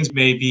 things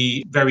may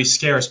be very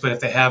scarce, but if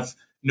they have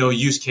no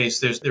use case,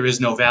 there is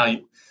no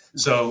value.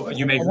 So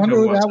you may I know wonder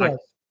who who I'm that talking.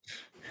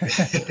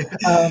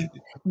 was.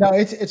 No,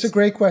 it's a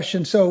great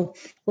question. So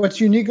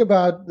what's unique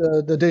about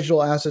the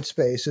digital asset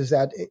space is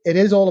that it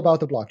is all about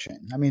the blockchain.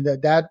 I mean,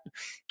 that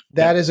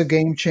Yeah. is a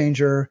game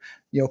changer.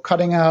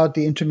 Cutting out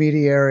the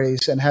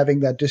intermediaries and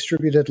having that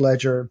distributed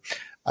ledger.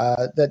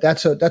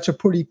 That's a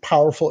pretty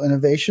powerful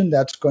innovation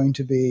that's going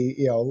to be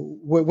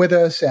with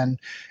us, and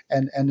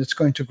it's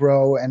going to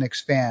grow and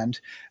expand.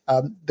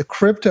 The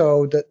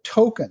crypto, the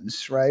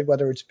tokens, right?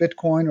 Whether it's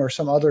Bitcoin or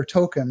some other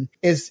token,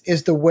 is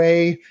the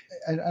way.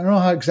 I don't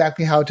know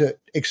exactly how to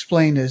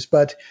explain this,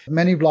 but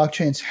many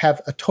blockchains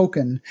have a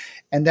token,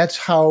 and that's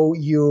how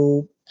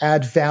you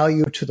add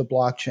value to the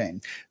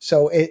blockchain.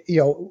 So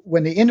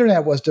when the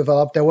internet was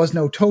developed, there was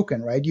no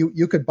token, right?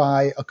 You could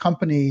buy a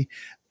company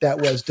that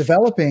was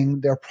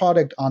developing their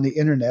product on the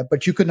internet,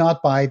 but you could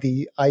not buy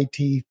the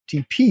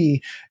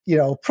ITTP,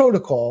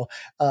 protocol.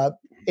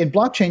 In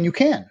blockchain, you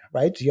can,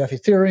 right? You have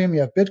Ethereum, you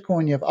have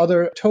Bitcoin, you have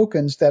other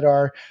tokens that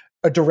are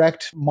a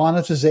direct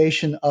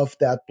monetization of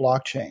that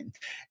blockchain.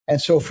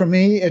 And so for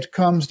me, it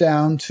comes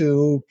down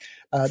to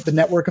the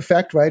network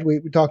effect, right? We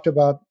talked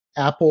about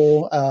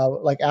Apple,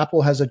 like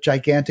Apple has a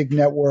gigantic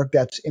network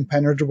that's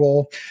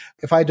impenetrable.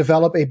 If I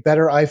develop a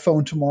better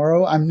iPhone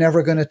tomorrow, I'm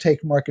never going to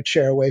take market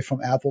share away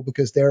from Apple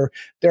because their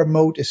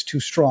moat is too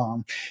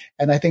strong.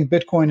 And I think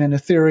Bitcoin and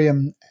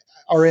Ethereum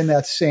are in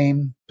that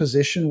same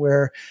position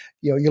where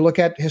you look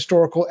at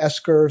historical S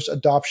curves,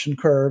 adoption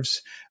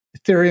curves.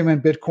 Ethereum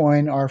and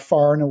Bitcoin are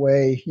far and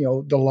away,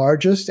 the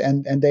largest,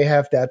 and they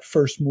have that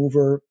first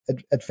mover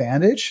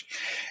advantage.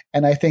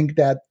 And I think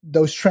that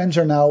those trends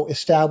are now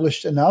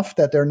established enough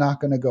that they're not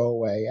going to go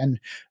away. And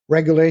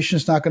regulation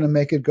is not going to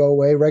make it go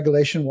away.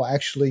 Regulation will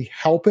actually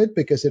help it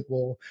because it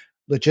will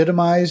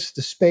legitimize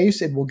the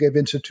space. It will give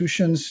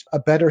institutions a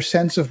better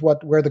sense of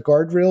where the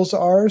guardrails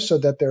are so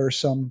that there's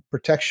some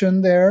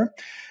protection there.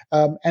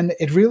 And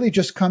it really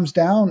just comes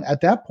down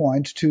at that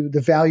point to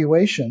the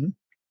valuation.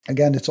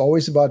 Again, it's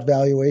always about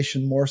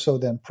valuation more so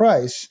than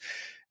price.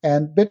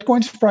 And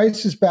Bitcoin's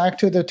price is back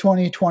to the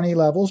 2020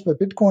 levels, but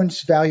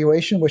Bitcoin's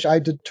valuation, which I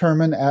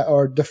determine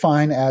or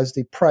define as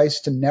the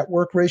price to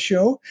network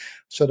ratio,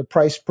 so the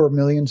price per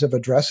millions of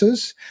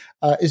addresses,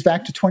 is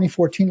back to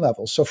 2014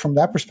 levels. So from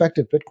that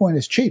perspective, Bitcoin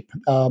is cheap.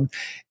 And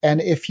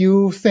if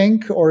you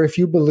think or if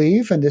you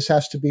believe, and this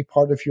has to be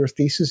part of your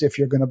thesis if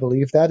you're going to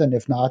believe that, and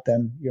if not,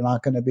 then you're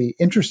not going to be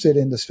interested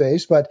in the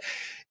space. But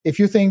if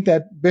you think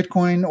that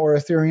Bitcoin or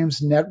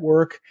Ethereum's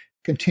network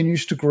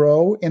continues to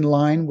grow in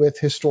line with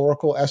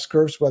historical S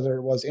curves, whether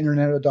it was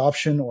internet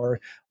adoption or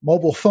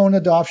mobile phone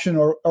adoption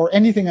or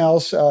anything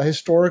else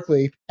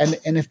historically, and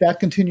if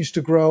that continues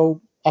to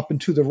grow up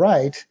and to the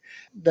right,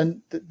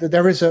 then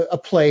there is a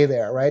play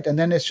there, right? And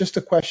then it's just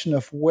a question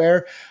of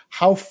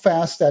how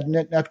fast that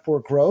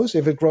network grows.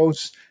 If it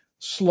grows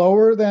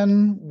slower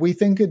than we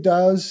think it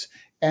does,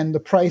 and the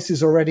price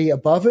is already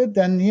above it,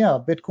 then yeah,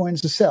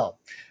 Bitcoin's a sell.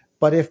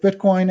 But if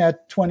Bitcoin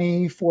at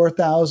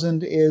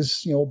 24,000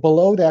 is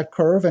below that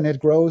curve and it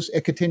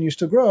continues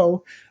to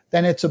grow,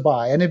 then it's a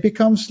buy. And it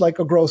becomes like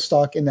a growth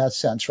stock in that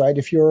sense, right?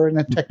 If you're in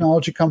a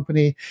technology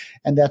company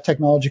and that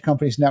technology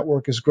company's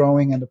network is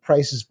growing and the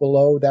price is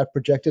below that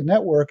projected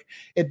network,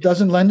 it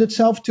doesn't lend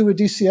itself to a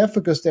DCF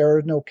because there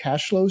are no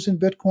cash flows in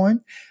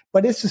Bitcoin.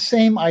 But it's the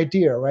same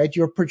idea, right?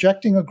 You're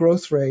projecting a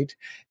growth rate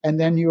and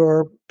then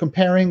you're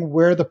comparing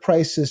where the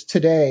price is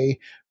today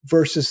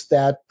versus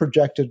that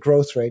projected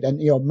growth rate. And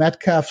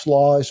Metcalfe's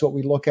law is what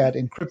we look at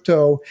in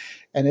crypto,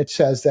 and it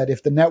says that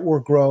if the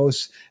network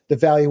grows, the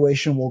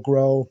valuation will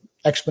grow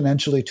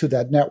exponentially to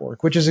that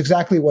network, which is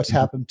exactly what's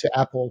happened to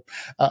Apple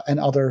and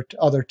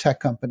other tech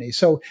companies.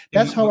 So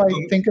that's how I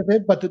think of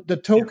it. But the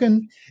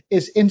token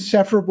is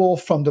inseparable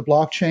from the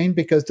blockchain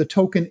because the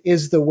token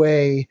is the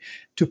way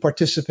to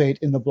participate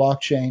in the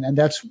blockchain, and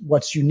that's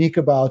what's unique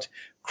about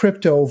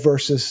crypto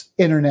versus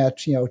internet,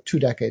 2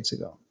 decades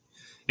ago.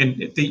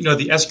 And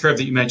the S curve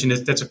that you mentioned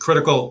that's a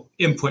critical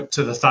input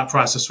to the thought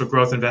process for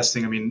growth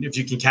investing. I mean, if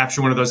you can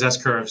capture one of those S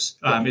curves,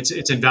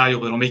 it's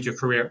invaluable. It'll make your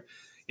career.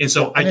 And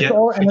so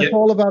it's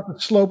all about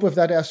the slope of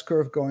that S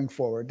curve going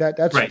forward.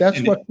 That's what's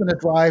going to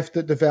drive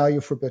the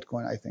value for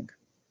Bitcoin, I think.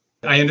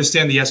 I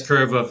understand the S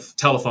curve of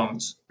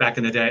telephones back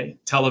in the day,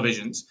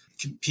 televisions,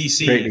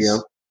 PCs,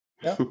 radio,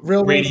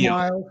 railroad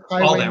miles,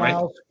 highway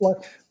miles,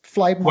 right?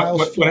 Flight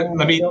miles.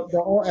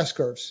 They're all S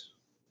curves.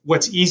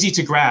 What's easy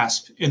to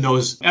grasp in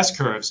those S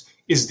curves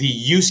is the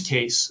use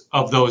case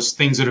of those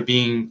things that are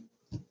being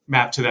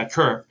mapped to that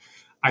curve.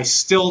 I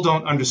still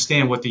don't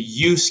understand what the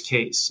use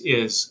case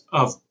is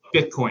of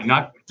Bitcoin,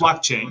 not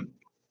blockchain.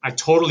 I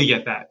totally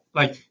get that.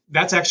 Like,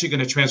 that's actually going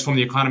to transform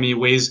the economy in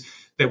ways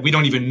that we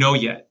don't even know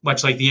yet,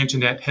 much like the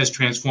internet has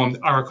transformed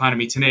our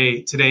economy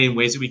today in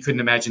ways that we couldn't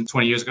imagine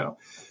 20 years ago.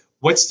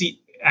 What's the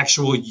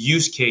actual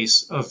use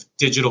case of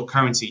digital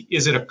currency?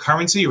 Is it a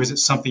currency or is it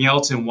something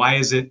else? And why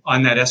is it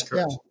on that S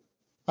curve?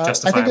 I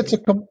think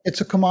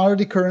it's a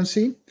commodity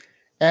currency.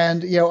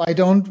 And, I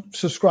don't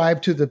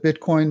subscribe to the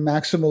Bitcoin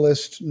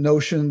maximalist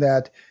notion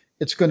that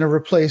it's going to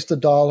replace the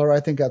dollar.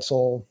 I think that's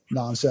all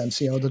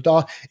nonsense.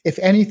 If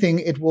anything,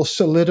 it will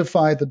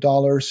solidify the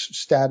dollar's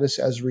status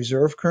as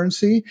reserve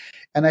currency.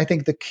 And I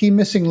think the key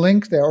missing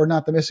link there, or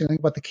not the missing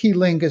link, but the key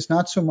link is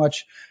not so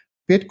much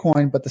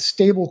Bitcoin, but the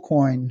stable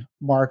coin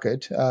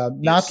market,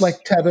 not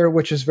like Tether,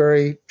 which is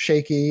very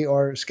shaky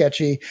or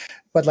sketchy,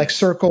 but like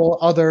Circle,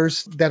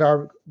 others that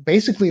are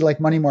basically like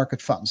money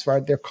market funds,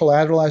 right? They're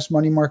collateralized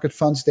money market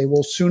funds. They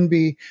will soon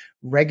be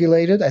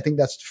regulated. I think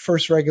that's the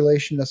first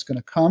regulation that's going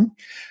to come.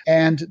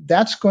 And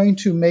that's going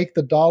to make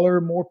the dollar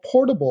more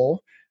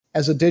portable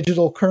as a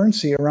digital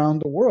currency around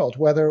the world,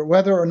 whether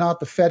or not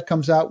the Fed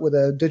comes out with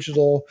a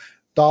digital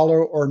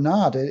dollar or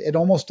not. It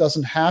almost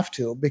doesn't have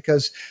to,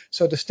 because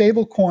so the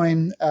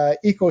stablecoin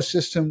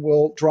ecosystem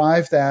will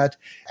drive that,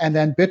 and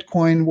then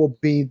Bitcoin will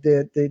be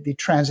the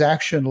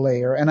transaction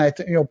layer. And I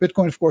think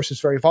Bitcoin, of course,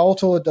 is very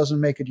volatile. It doesn't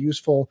make it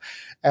useful,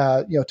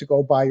 to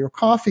go buy your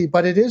coffee,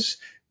 but it is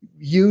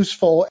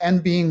useful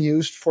and being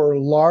used for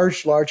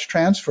large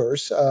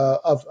transfers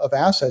of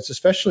assets,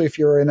 especially if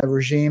you're in a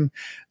regime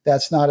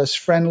that's not as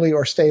friendly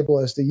or stable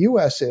as the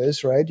U.S.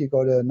 is, right? You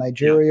go to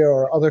Nigeria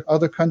or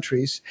other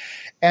countries.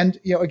 And,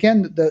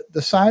 again,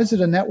 the size of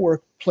the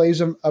network plays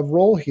a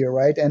role here,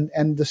 right?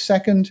 And the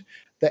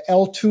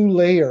L2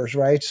 layers,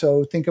 right?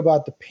 So think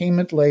about the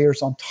payment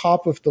layers on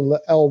top of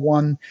the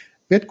L1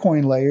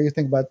 Bitcoin layer. You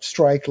think about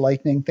Strike,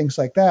 Lightning, things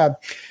like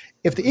that.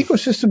 If the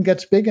ecosystem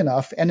gets big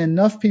enough and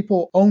enough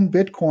people own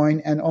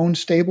Bitcoin and own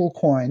stable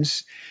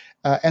coins,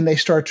 and they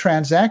start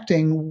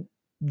transacting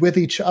with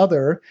each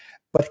other,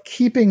 but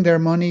keeping their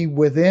money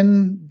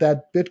within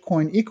that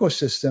Bitcoin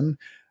ecosystem,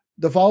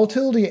 the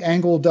volatility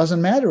angle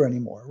doesn't matter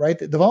anymore, right?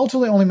 The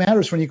volatility only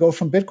matters when you go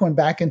from Bitcoin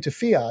back into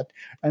fiat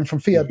and from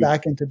fiat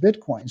back into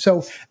Bitcoin.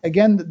 So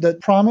again, the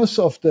promise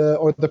of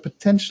the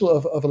potential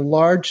of a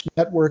large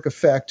network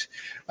effect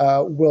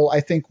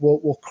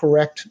will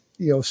correct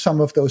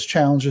some of those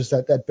challenges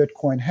that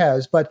Bitcoin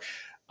has. But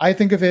I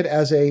think of it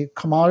as a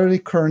commodity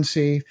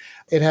currency.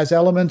 It has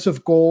elements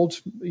of gold,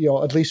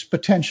 at least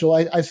potential.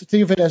 I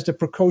think of it as the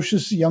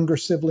precocious younger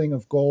sibling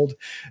of gold.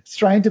 It's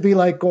trying to be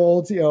like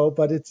gold,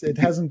 but it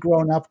hasn't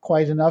grown up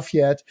quite enough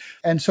yet.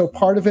 And so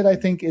part of it, I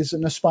think, is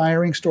an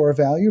aspiring store of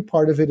value.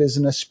 Part of it is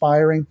an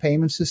aspiring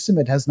payment system.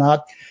 It has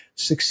not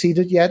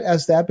succeeded yet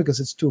as that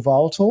because it's too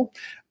volatile.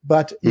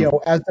 But,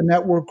 as the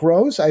network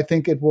grows, I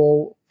think it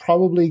will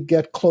probably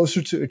get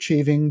closer to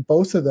achieving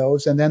both of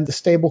those. And then the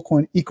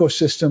stablecoin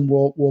ecosystem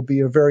will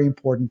be a very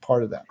important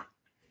part of that.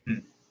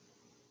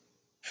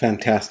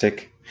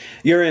 Fantastic.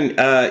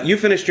 Jeroen, you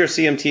finished your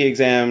CMT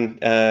exam.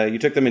 You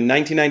took them in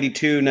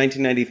 1992,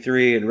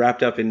 1993, and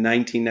wrapped up in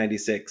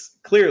 1996.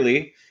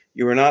 Clearly,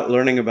 you were not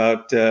learning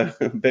about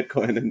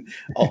Bitcoin and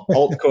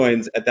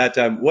altcoins at that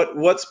time.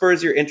 What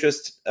spurs your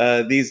interest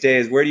these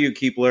days? Where do you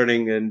keep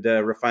learning and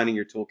refining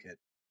your toolkit?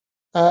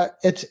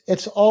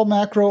 It's all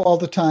macro all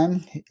the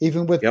time.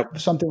 Even with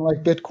something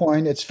like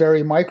Bitcoin, it's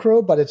very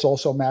micro, but it's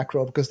also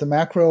macro because the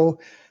macro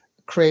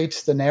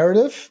creates the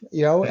narrative,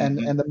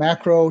 and the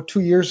macro 2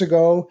 years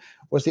ago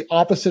was the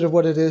opposite of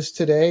what it is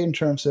today in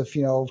terms of,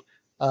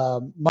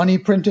 money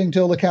printing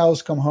till the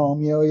cows come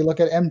home. You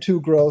look at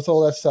M2 growth,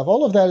 all that stuff.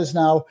 All of that is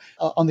now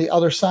on the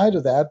other side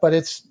of that, but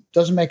it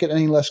doesn't make it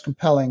any less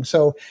compelling.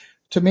 So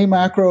to me,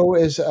 macro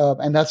is,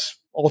 and that's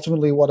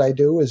ultimately what I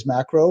do is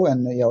macro,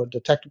 and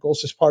the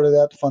technicals is part of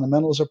that. The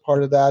fundamentals are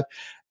part of that.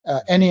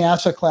 Any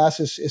asset class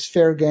is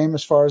fair game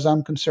as far as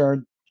I'm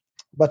concerned.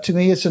 But to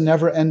me, it's a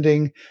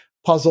never-ending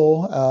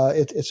puzzle.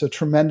 It's a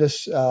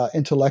tremendous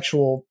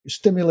intellectual,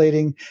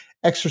 stimulating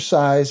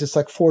exercise. It's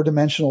like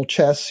four-dimensional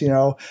chess,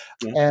 And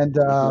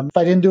if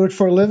I didn't do it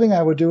for a living,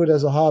 I would do it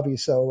as a hobby.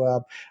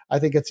 So I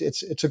think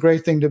it's a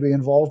great thing to be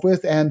involved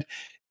with. And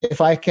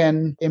if I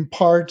can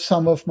impart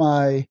some of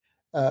my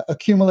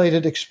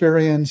accumulated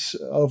experience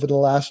over the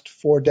last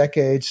 4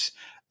 decades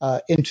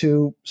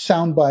into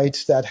sound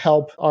bites that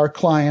help our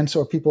clients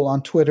or people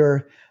on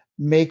Twitter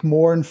make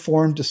more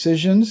informed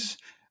decisions,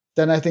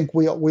 then I think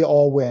we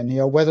all win.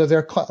 Whether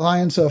they're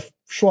clients of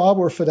Schwab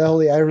or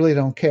Fidelity, I really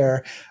don't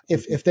care.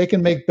 If they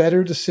can make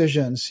better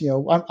decisions,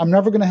 I'm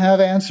never going to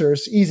have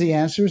easy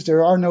answers.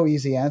 There are no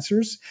easy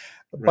answers,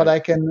 but I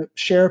can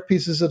share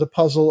pieces of the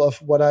puzzle of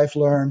what I've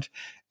learned.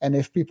 And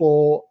if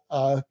people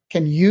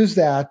can use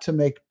that to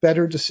make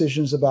better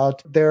decisions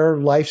about their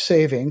life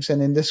savings,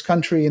 and in this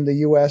country, in the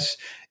U.S.,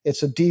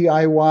 it's a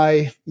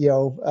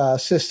DIY,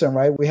 system,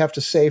 right? We have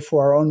to save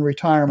for our own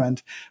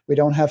retirement. We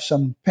don't have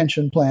some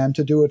pension plan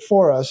to do it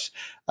for us.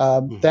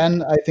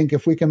 Then I think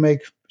if we can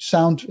make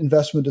sound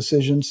investment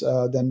decisions,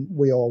 then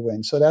we all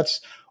win. So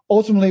that's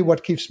ultimately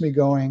what keeps me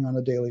going on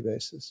a daily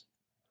basis.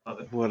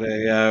 What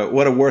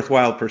a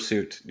worthwhile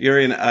pursuit.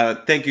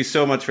 Jeroen, thank you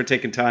so much for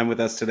taking time with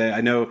us today. I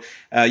know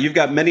you've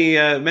got many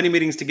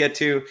meetings to get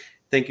to.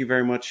 Thank you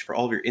very much for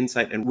all of your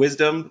insight and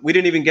wisdom. We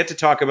didn't even get to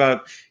talk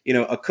about,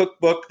 a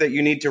cookbook that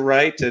you need to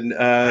write and,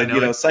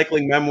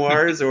 cycling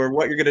memoirs or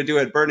what you're going to do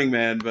at Burning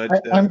Man. But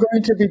I'm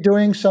going to be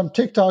doing some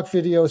TikTok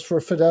videos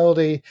for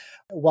Fidelity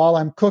while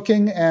I'm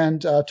cooking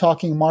and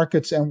talking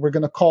markets, and we're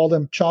going to call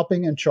them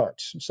Chopping and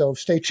Charts. So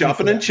stay tuned.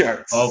 Chopping and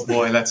Charts. Oh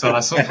boy, that's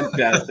awesome.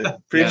 Fantastic.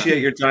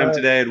 Appreciate your time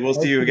today, and we'll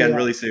see you again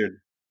really soon.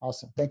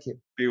 Awesome. Thank you.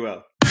 Be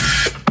well.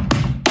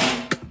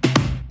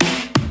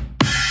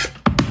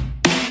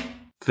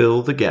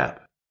 Fill the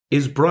Gap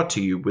is brought to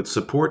you with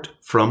support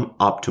from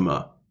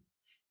Optima.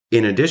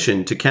 In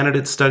addition to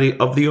candidates' study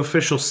of the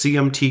official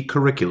CMT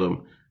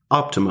curriculum,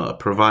 Optima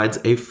provides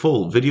a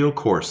full video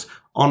course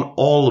on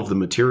all of the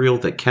material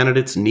that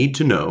candidates need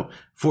to know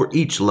for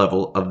each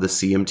level of the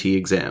CMT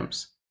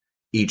exams.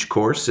 Each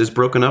course is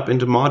broken up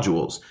into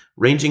modules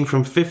ranging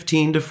from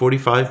 15 to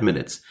 45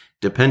 minutes,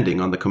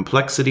 depending on the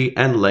complexity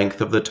and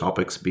length of the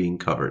topics being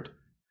covered.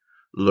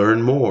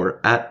 Learn more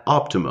at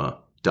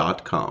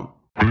optima.com.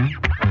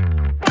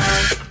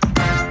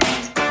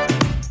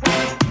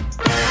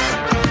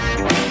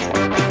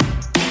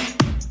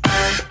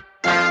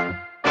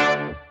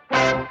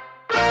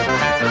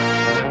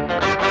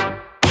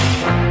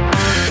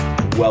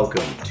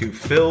 Welcome to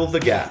Fill the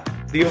Gap,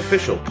 the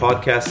official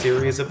podcast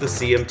series of the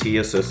CMT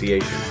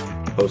Association,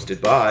 hosted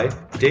by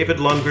David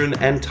Lundgren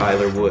and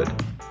Tyler Wood.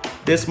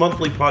 This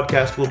monthly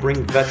podcast will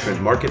bring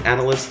veteran market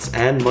analysts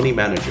and money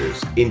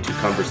managers into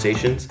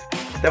conversations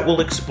that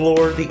will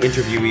explore the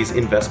interviewee's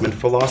investment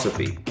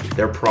philosophy,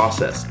 their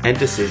process, and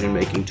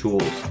decision-making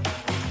tools.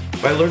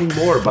 By learning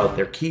more about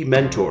their key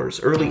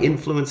mentors, early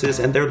influences,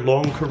 and their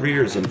long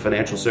careers in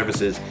financial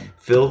services,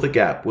 Fill the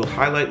Gap will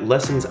highlight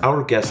lessons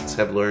our guests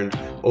have learned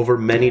over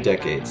many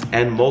decades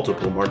and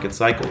multiple market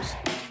cycles.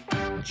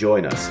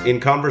 Join us in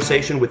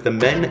conversation with the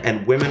men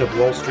and women of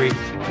Wall Street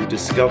who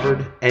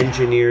discovered,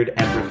 engineered,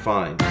 and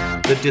refined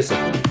the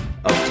discipline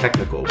of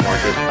technical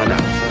market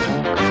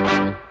analysis.